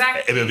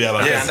 Exactly.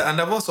 Yeah,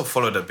 and I've also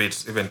followed a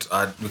bit, even to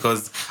add,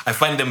 because I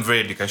find them very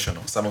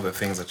educational, some of the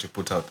things that you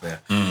put out there.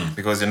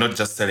 Because you're not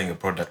just selling a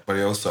product, but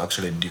you're also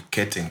actually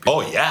educating people.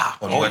 Oh, yeah.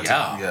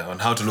 On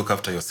how to look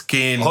after your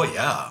skin. Oh,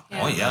 yeah.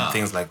 And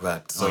things like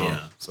that. So,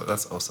 so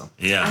that's awesome.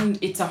 Yeah. And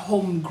it's a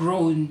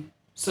homegrown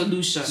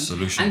solution.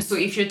 And so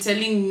if you're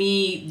telling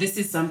me this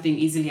is something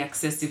easily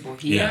accessible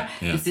here,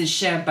 this is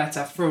Shea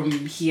Butter from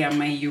here,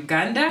 my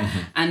Uganda,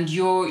 and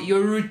your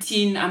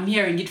routine, I'm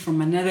hearing it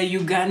from another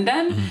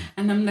Ugandan,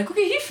 and I'm like,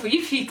 okay,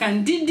 if he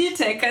can did it,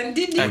 I can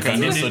did it. I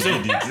can also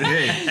did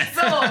it.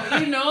 So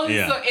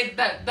so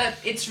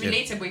it's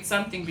relatable. It's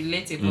something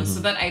relatable, so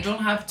that I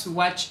don't have to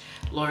watch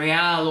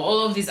L'Oreal or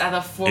all of these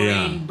other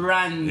foreign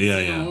brands,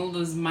 all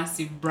those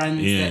massive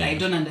brands that I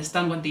don't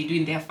understand what they do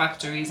in their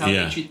factories, how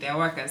they treat their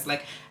workers.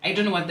 Like, I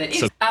don't know what that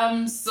is.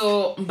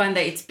 So Mbanda,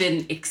 it's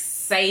been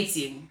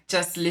exciting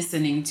just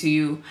listening to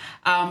you.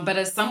 But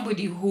as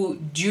somebody who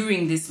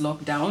during this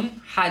lockdown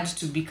had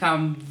to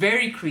become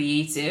very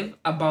creative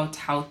about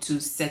how to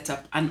set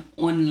up an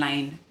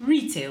online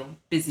retail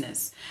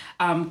business,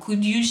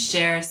 could you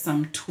share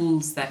some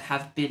tools that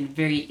have been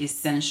very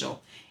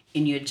essential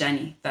in your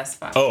journey thus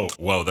far? Oh,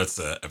 wow, that's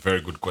a very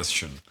good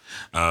question.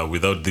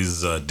 Without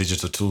these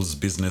digital tools,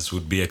 business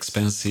would be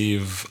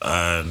expensive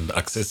and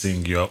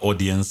accessing your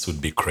audience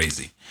would be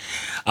crazy.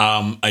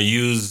 I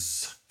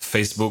use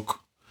Facebook,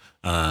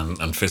 and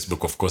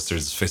Facebook, of course,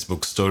 there's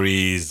Facebook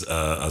stories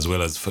as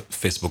well as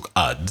Facebook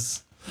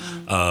ads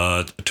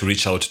to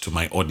reach out to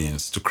my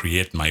audience, to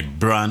create my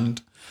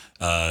brand,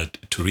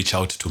 to reach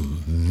out to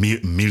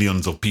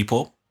millions of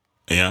people.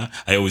 Yeah,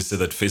 I always say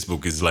that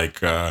Facebook is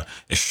like a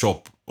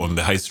shop on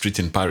the high street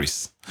in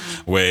Paris,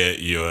 where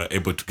you're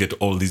able to get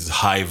all these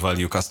high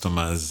value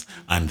customers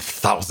and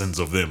thousands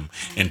of them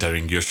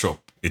entering your shop.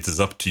 It is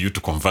up to you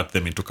to convert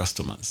them into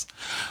customers.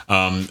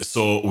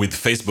 So with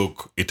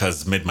Facebook, it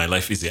has made my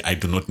life easy. I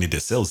do not need a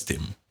sales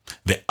team.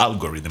 The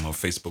algorithm of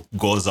Facebook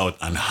goes out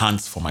and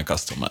hunts for my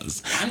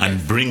customers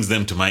and brings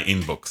them to my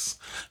inbox.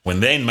 When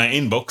they're in my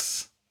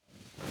inbox,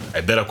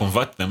 I better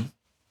convert them.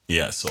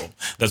 Yeah, so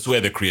that's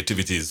where the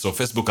creativity is. So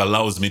Facebook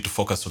allows me to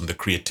focus on the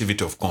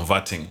creativity of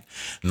converting,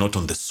 not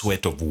on the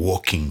sweat of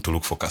walking to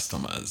look for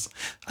customers.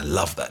 I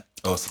love that.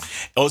 Awesome.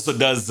 Also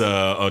does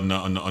I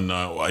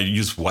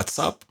use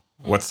WhatsApp,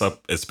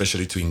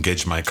 especially to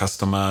engage my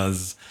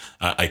customers.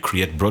 I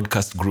create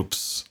broadcast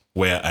groups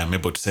where I'm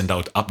able to send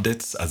out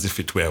updates as if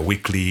it were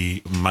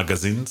weekly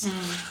magazines,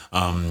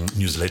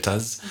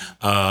 newsletters.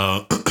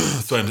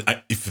 So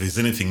if there's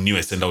anything new,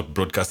 I send out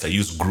broadcasts. I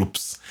use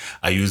groups.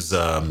 I use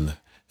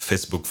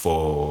Facebook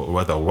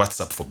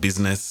WhatsApp for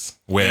business,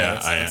 where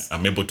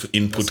I'm able to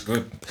input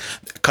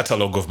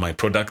catalog of my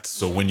products.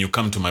 So when you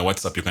come to my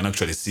WhatsApp, you can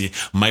actually see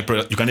my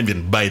product. You can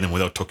even buy them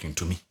without talking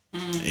to me.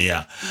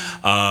 Yeah.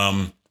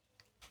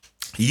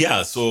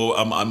 So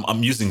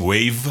I'm using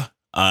Wave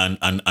and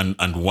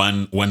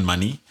One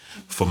Money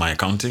for my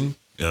accounting,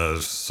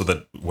 so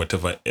that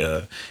whatever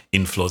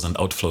inflows and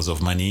outflows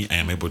of money, I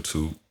am able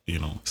to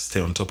stay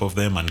on top of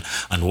them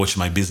and watch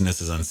my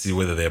businesses and see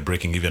whether they're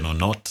breaking even or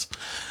not.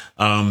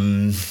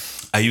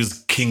 I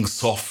use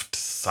Kingsoft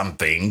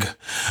something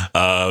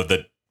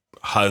that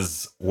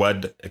has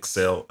Word,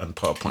 Excel, and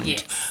PowerPoint.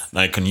 Yes. And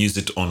I can use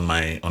it on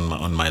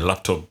my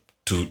laptop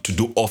to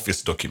do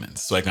office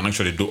documents. So I can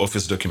actually do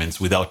office documents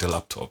without a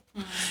laptop.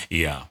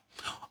 Yeah.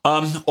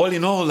 All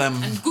in all,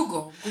 And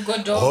Google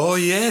Docs. Oh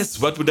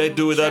yes, what would I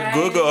do without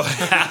Google?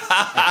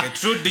 A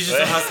true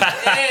digital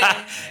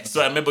hustle.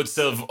 So I'm able to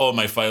save all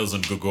my files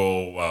on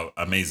Google. Wow,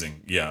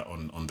 amazing. Yeah,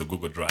 on the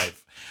Google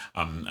Drive.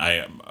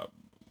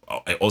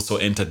 I also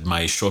entered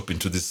my shop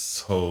into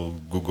this whole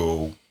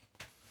Google.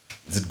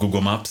 Is it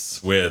Google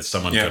Maps where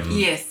someone can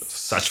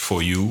search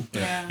for you?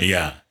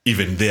 Yeah.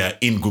 Even there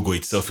in Google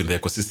itself, in the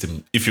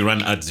ecosystem, if you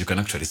run ads, you can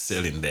actually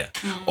sell in there.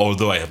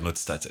 Although I have not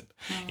started.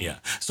 Yeah.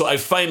 So I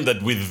find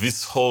that with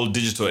this whole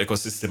digital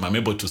ecosystem, I'm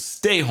able to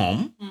stay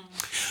home,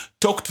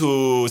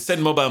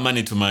 send mobile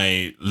money to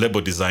my label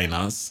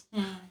designers.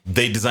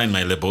 They design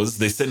my labels.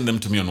 They send them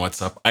to me on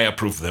WhatsApp. I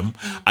approve them.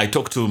 I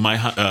talk to my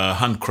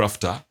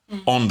handcrafter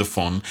on the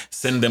phone,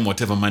 send them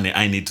whatever money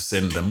I need to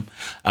send them.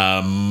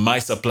 My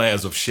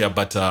suppliers of shea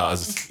butter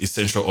as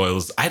essential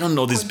oils, I don't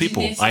know these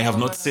people. I have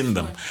not seen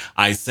them.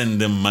 I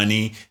send them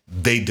money.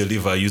 They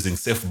deliver using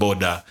Safe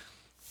Border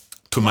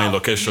to my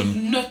location.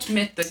 You've not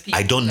met the people.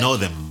 I don't know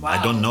them. Wow.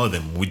 I don't know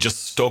them. We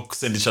just talk,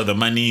 send each other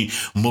money,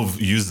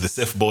 use the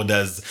Safe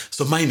Borders.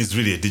 So mine is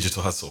really a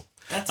digital hustle.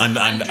 And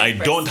I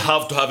don't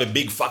have to have a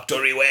big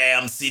factory where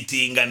I'm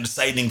sitting and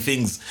deciding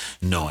things.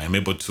 No, I'm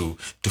able to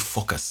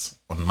focus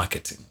on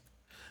marketing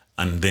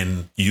and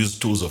then use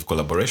tools of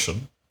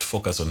collaboration to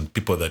focus on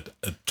people that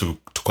to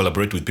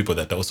collaborate with people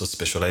that are also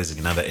specializing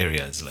in other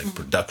areas like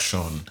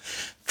production,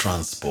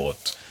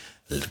 transport,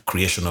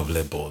 creation of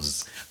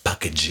labels,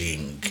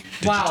 packaging.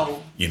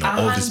 Wow. Digital,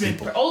 all these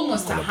people.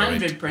 Almost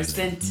collaborate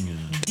 100%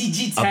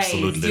 digitized.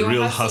 Absolutely. Your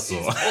Real hustle.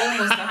 Is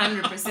almost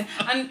 100%.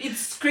 And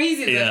it's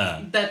crazy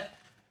that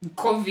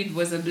COVID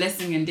was a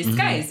blessing in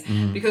disguise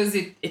because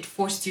it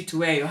forced you to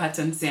wear your hat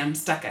and say, I'm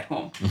stuck at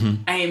home.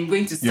 I am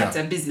going to start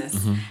a business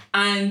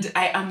and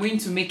I am going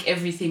to make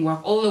everything work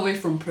all the way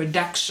from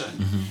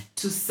production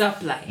to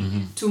supply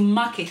to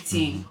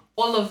marketing,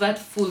 all of that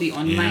fully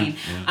online.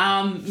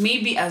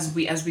 Maybe as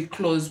we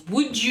close,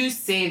 would you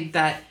say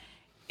that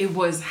it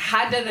was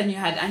harder than you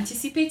had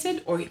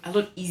anticipated or a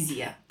lot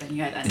easier than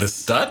you had anticipated? The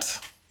start?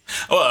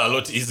 Oh, a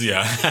lot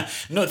easier.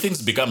 No,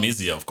 things become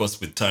easier, of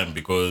course, with time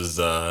because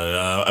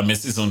I'm a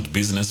seasoned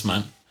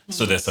businessman.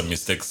 So there's some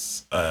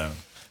mistakes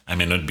I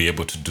may not be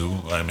able to do,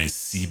 I may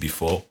see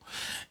before.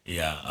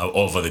 Yeah,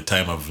 over the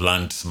time I've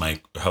learned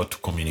how to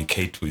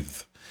communicate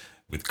with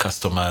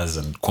customers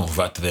and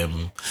convert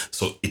them.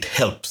 So it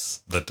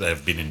helps that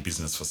I've been in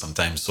business for some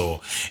time.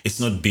 So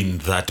it's not been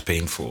that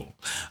painful.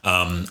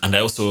 And I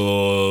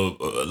also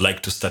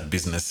like to start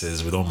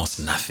businesses with almost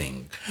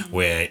nothing,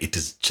 where it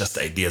is just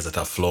ideas that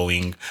are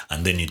flowing.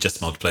 And then you just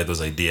multiply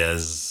those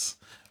ideas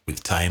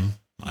with time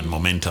and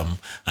momentum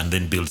and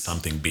then build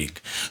something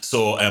big.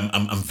 So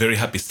I'm very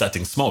happy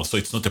starting small. So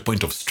it's not a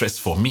point of stress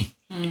for me.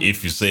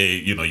 If you say,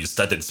 you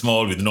started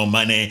small with no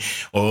money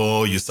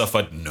or you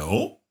suffered,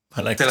 no. I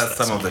like Tell us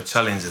some of the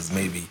challenges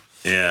maybe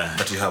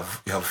that you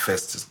have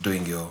faced just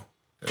doing your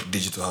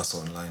digital hustle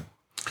online,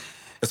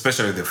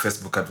 especially with the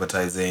Facebook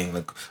advertising.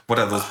 Like, what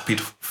are those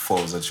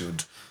pitfalls that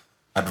you'd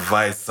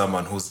advise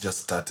someone who's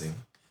just starting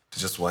to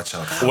just watch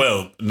out for?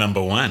 Well,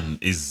 number one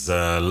is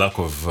lack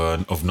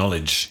of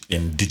knowledge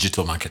in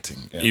digital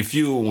marketing. Yeah. If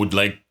you would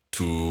like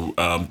to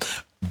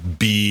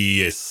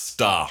be a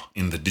star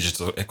in the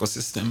digital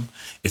ecosystem,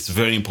 it's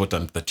very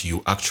important that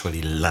you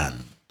actually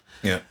learn.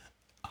 Yeah.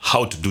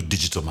 How to do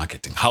digital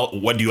marketing?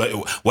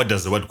 What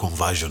does the word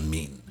conversion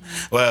mean?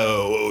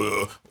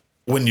 Well,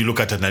 when you look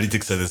at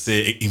analytics and they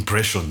say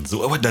impressions,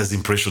 what does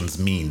impressions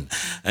mean?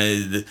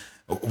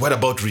 What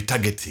about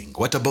retargeting?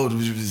 What about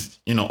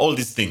all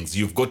these things?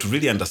 You've got to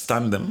really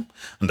understand them.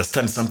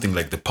 Understand something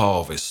like the power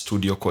of a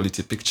studio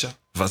quality picture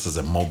versus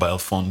a mobile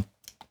phone.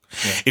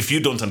 Yeah. If you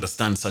don't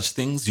understand such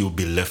things, you'll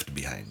be left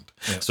behind.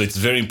 Yeah. So it's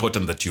very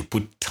important that you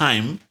put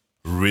time,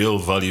 real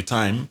value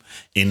time,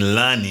 in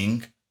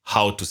learning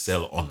how to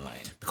sell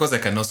online. Because I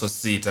can also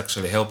see it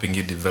actually helping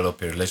you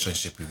develop a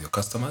relationship with your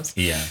customers.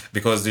 Yeah.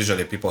 Because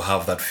usually people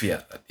have that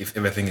fear. If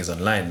everything is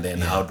online,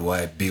 then how do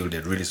I build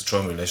a really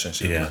strong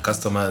relationship with my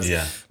customers?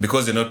 Yeah.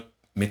 Because you're not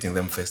meeting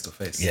them face to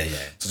face. Yeah.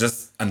 So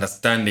just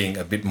understanding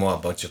a bit more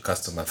about your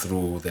customer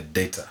through the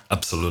data.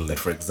 Absolutely. That,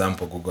 for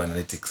example, Google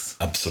Analytics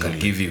can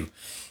give you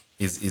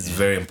is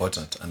very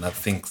important. And I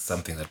think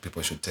something that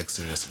people should take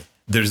seriously.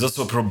 There is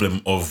also a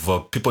problem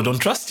of people don't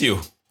trust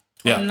you.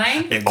 Yeah.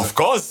 Online? Of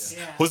course.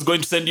 Yeah. Who's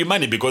going to send you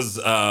money? Because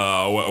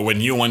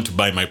when you want to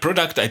buy my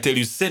product, I tell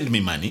you, send me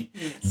money.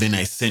 Yes. Then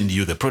I send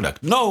you the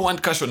product. No, I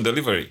want cash on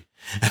delivery.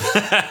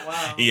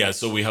 Yeah,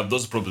 so we have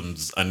those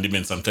problems, and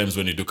even sometimes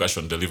when you do cash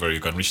on delivery, you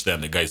can reach there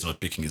and the guy is not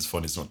picking his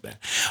phone, is not there.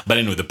 But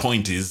anyway, the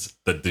point is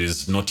that there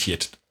is not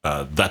yet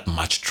that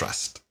much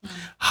trust.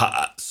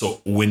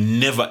 So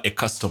whenever a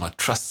customer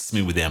trusts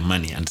me with their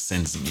money and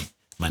sends me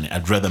money,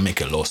 I'd rather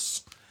make a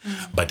loss,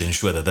 but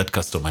ensure that that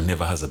customer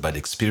never has a bad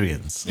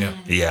experience.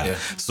 Yeah.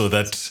 So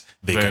that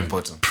they Very can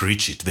important.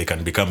 preach it, they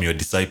can become your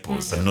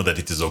disciples and know that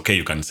it is okay.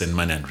 You can send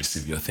money and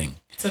receive your thing.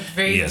 It's a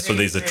very, So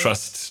there's a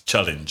trust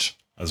challenge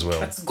as well.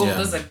 That's gold. Yeah.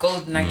 Those are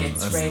gold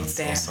nuggets right that's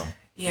there. awesome.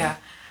 Yeah.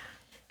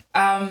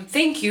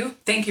 Thank you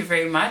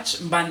very much,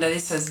 Mbanda.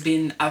 This has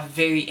been a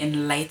very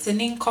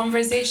enlightening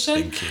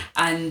conversation. Thank you.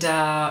 And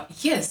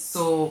yes,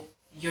 so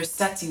you're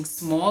starting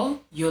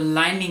small, you're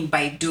learning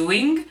by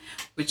doing,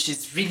 which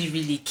is really,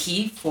 really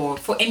key for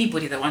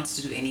anybody that wants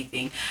to do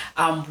anything.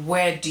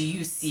 Where do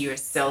you see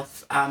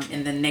yourself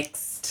in the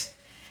next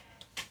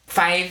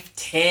 5,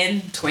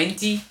 10,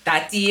 20,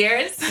 30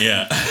 years?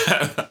 Yeah.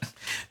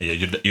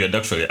 You had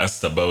actually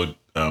asked about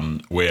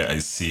where I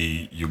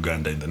see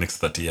Uganda in the next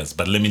 30 years.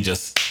 But let me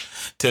just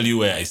tell you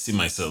where I see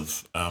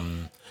myself.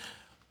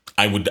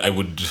 I would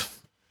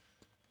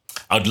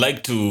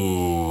like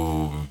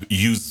to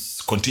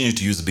continue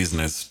to use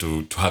business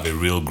to have a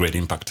real great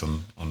impact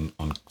on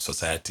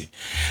society.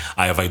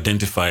 I have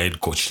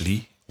identified Coach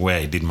Lee, where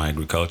I did my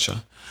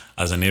agriculture,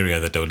 as an area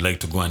that I would like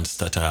to go and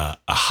start a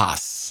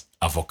Hass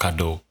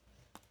avocado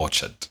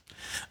orchard.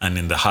 And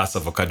in the Hass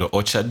avocado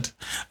orchard,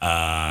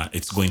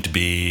 it's going to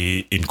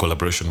be in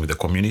collaboration with the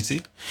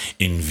community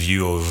in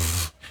view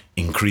of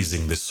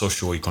increasing the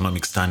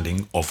socio-economic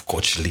standing of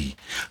Coach Lee.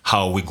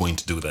 How are we going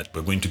to do that?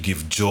 We're going to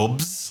give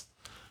jobs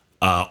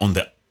on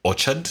the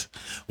orchard.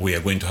 We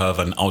are going to have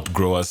an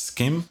outgrower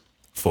scheme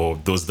for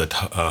those that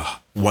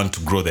want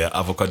to grow their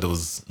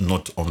avocados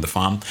not on the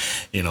farm.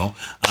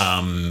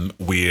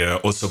 We are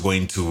also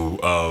going to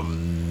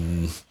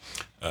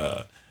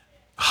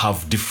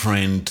have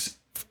different,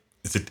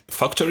 is it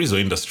factories or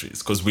industries?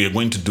 Because we are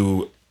going to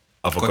do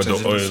avocado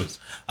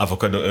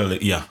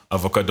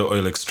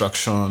oil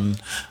extraction.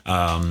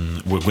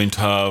 We're going to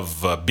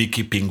have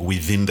beekeeping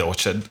within the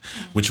orchard,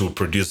 which will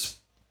produce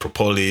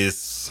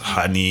propolis,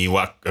 honey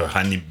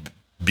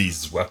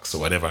bees wax or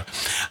whatever,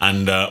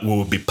 and we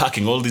will be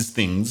packing all these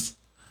things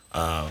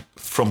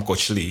from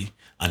Coach Lee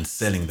and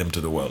selling them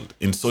to the world.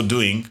 In so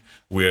doing,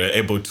 we're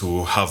able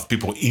to have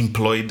people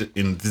employed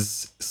in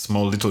these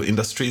small little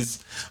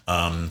industries,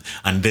 and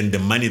then the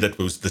money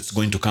that's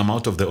going to come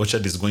out of the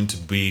orchard is going to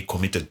be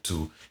committed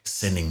to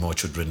sending more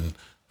children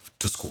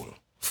to school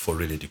for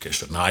real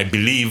education. Now, I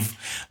believe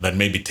that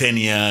maybe 10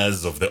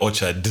 years of the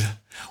orchard,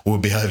 we'll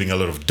be having a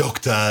lot of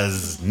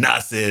doctors,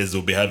 nurses,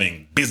 we'll be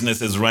having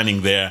businesses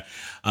running there,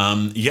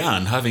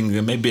 and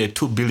having maybe a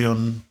 2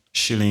 billion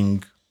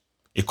shilling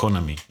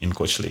economy in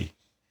Coach Lee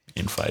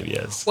in 5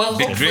 years. Well,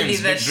 Big hopefully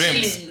dreams, that big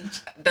dreams. shilling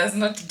does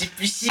not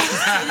depreciate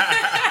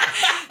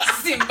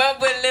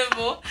Zimbabwe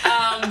level.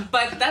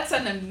 But that's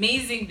an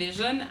amazing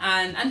vision.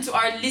 And to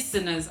our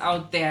listeners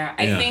out there,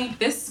 I think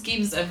this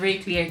gives a very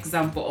clear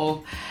example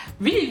of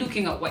really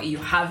looking at what you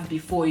have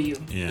before you.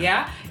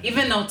 Yeah?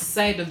 Even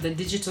outside of the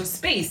digital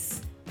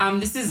space.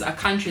 This is a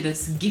country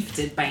that's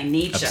gifted by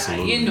nature,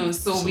 Absolutely.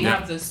 So we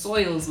have the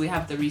soils, we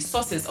have the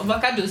resources.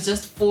 Avocados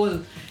just fall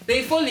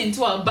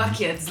into our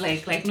backyards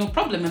like no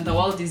problem, and the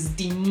world is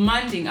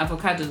demanding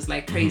avocados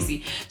like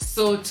crazy.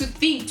 So to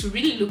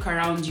really look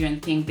around you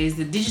and think there's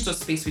the digital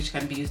space which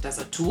can be used as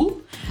a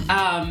tool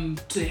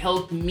to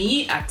help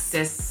me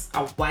access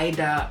a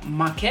wider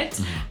market.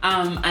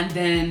 And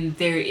then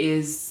there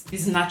is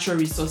these natural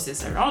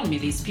resources around me.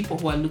 There's people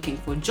who are looking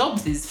for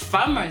jobs, there's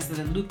farmers that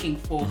are looking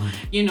for,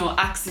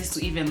 access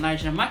to even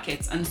larger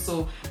markets. And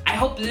so I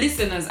hope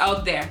listeners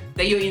out there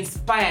that you're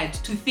inspired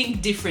to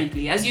think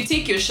differently. As you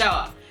take your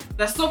shower,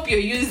 the soap you're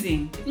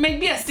using, it might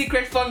be a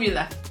secret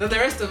formula that the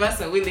rest of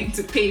us are willing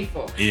to pay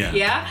for.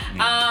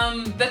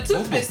 The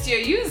toothpaste you're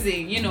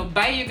using,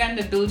 buy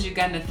Uganda, build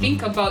Uganda.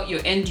 Think about your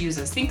end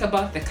users, think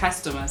about the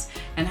customers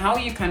and how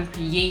you can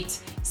create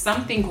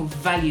something of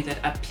value that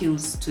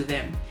appeals to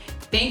them.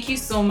 Thank you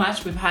so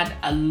much. We've had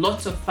a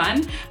lot of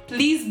fun.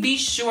 Please be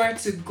sure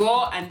to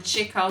go and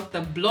check out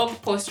the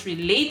blog post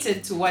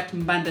related to what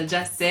Mbanda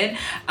just said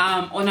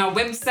on our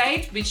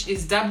website, which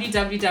is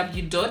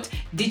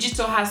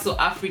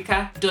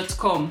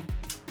www.digitalhustleafrica.com.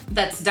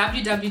 That's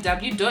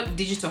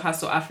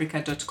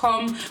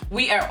www.digitalhustleafrica.com.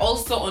 We are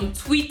also on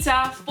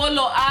Twitter.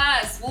 Follow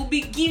us. We'll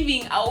be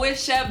giving away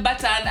share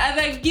butter and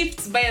other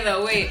gifts, by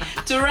the way,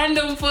 to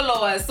random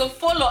followers. So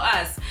follow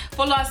us.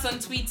 Follow us on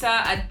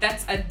Twitter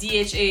that's at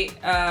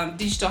DHA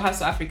Digital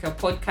Hustle Africa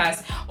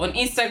Podcast. On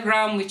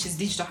Instagram, which is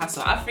Digital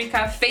Hustle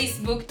Africa.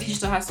 Facebook,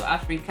 Digital Hustle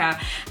Africa.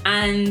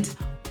 And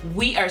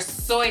we are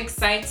so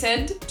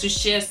excited to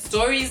share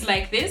stories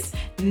like this.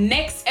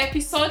 Next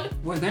episode,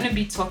 we're going to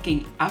be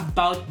talking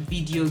about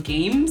video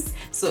games.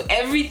 So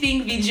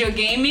everything video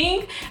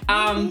gaming.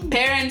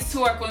 Parents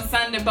who are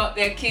concerned about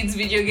their kids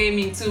video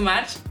gaming too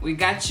much, we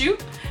got you.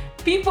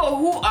 people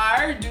who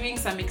are doing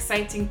some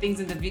exciting things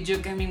in the video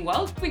gaming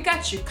world, we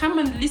got you. Come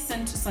and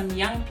listen to some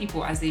young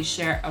people as they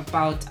share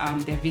about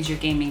their video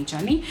gaming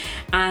journey.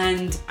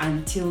 And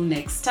until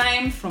next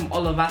time, from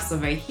all of us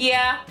over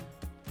here,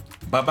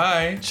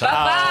 Bye-bye. Ciao.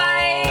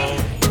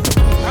 bye-bye.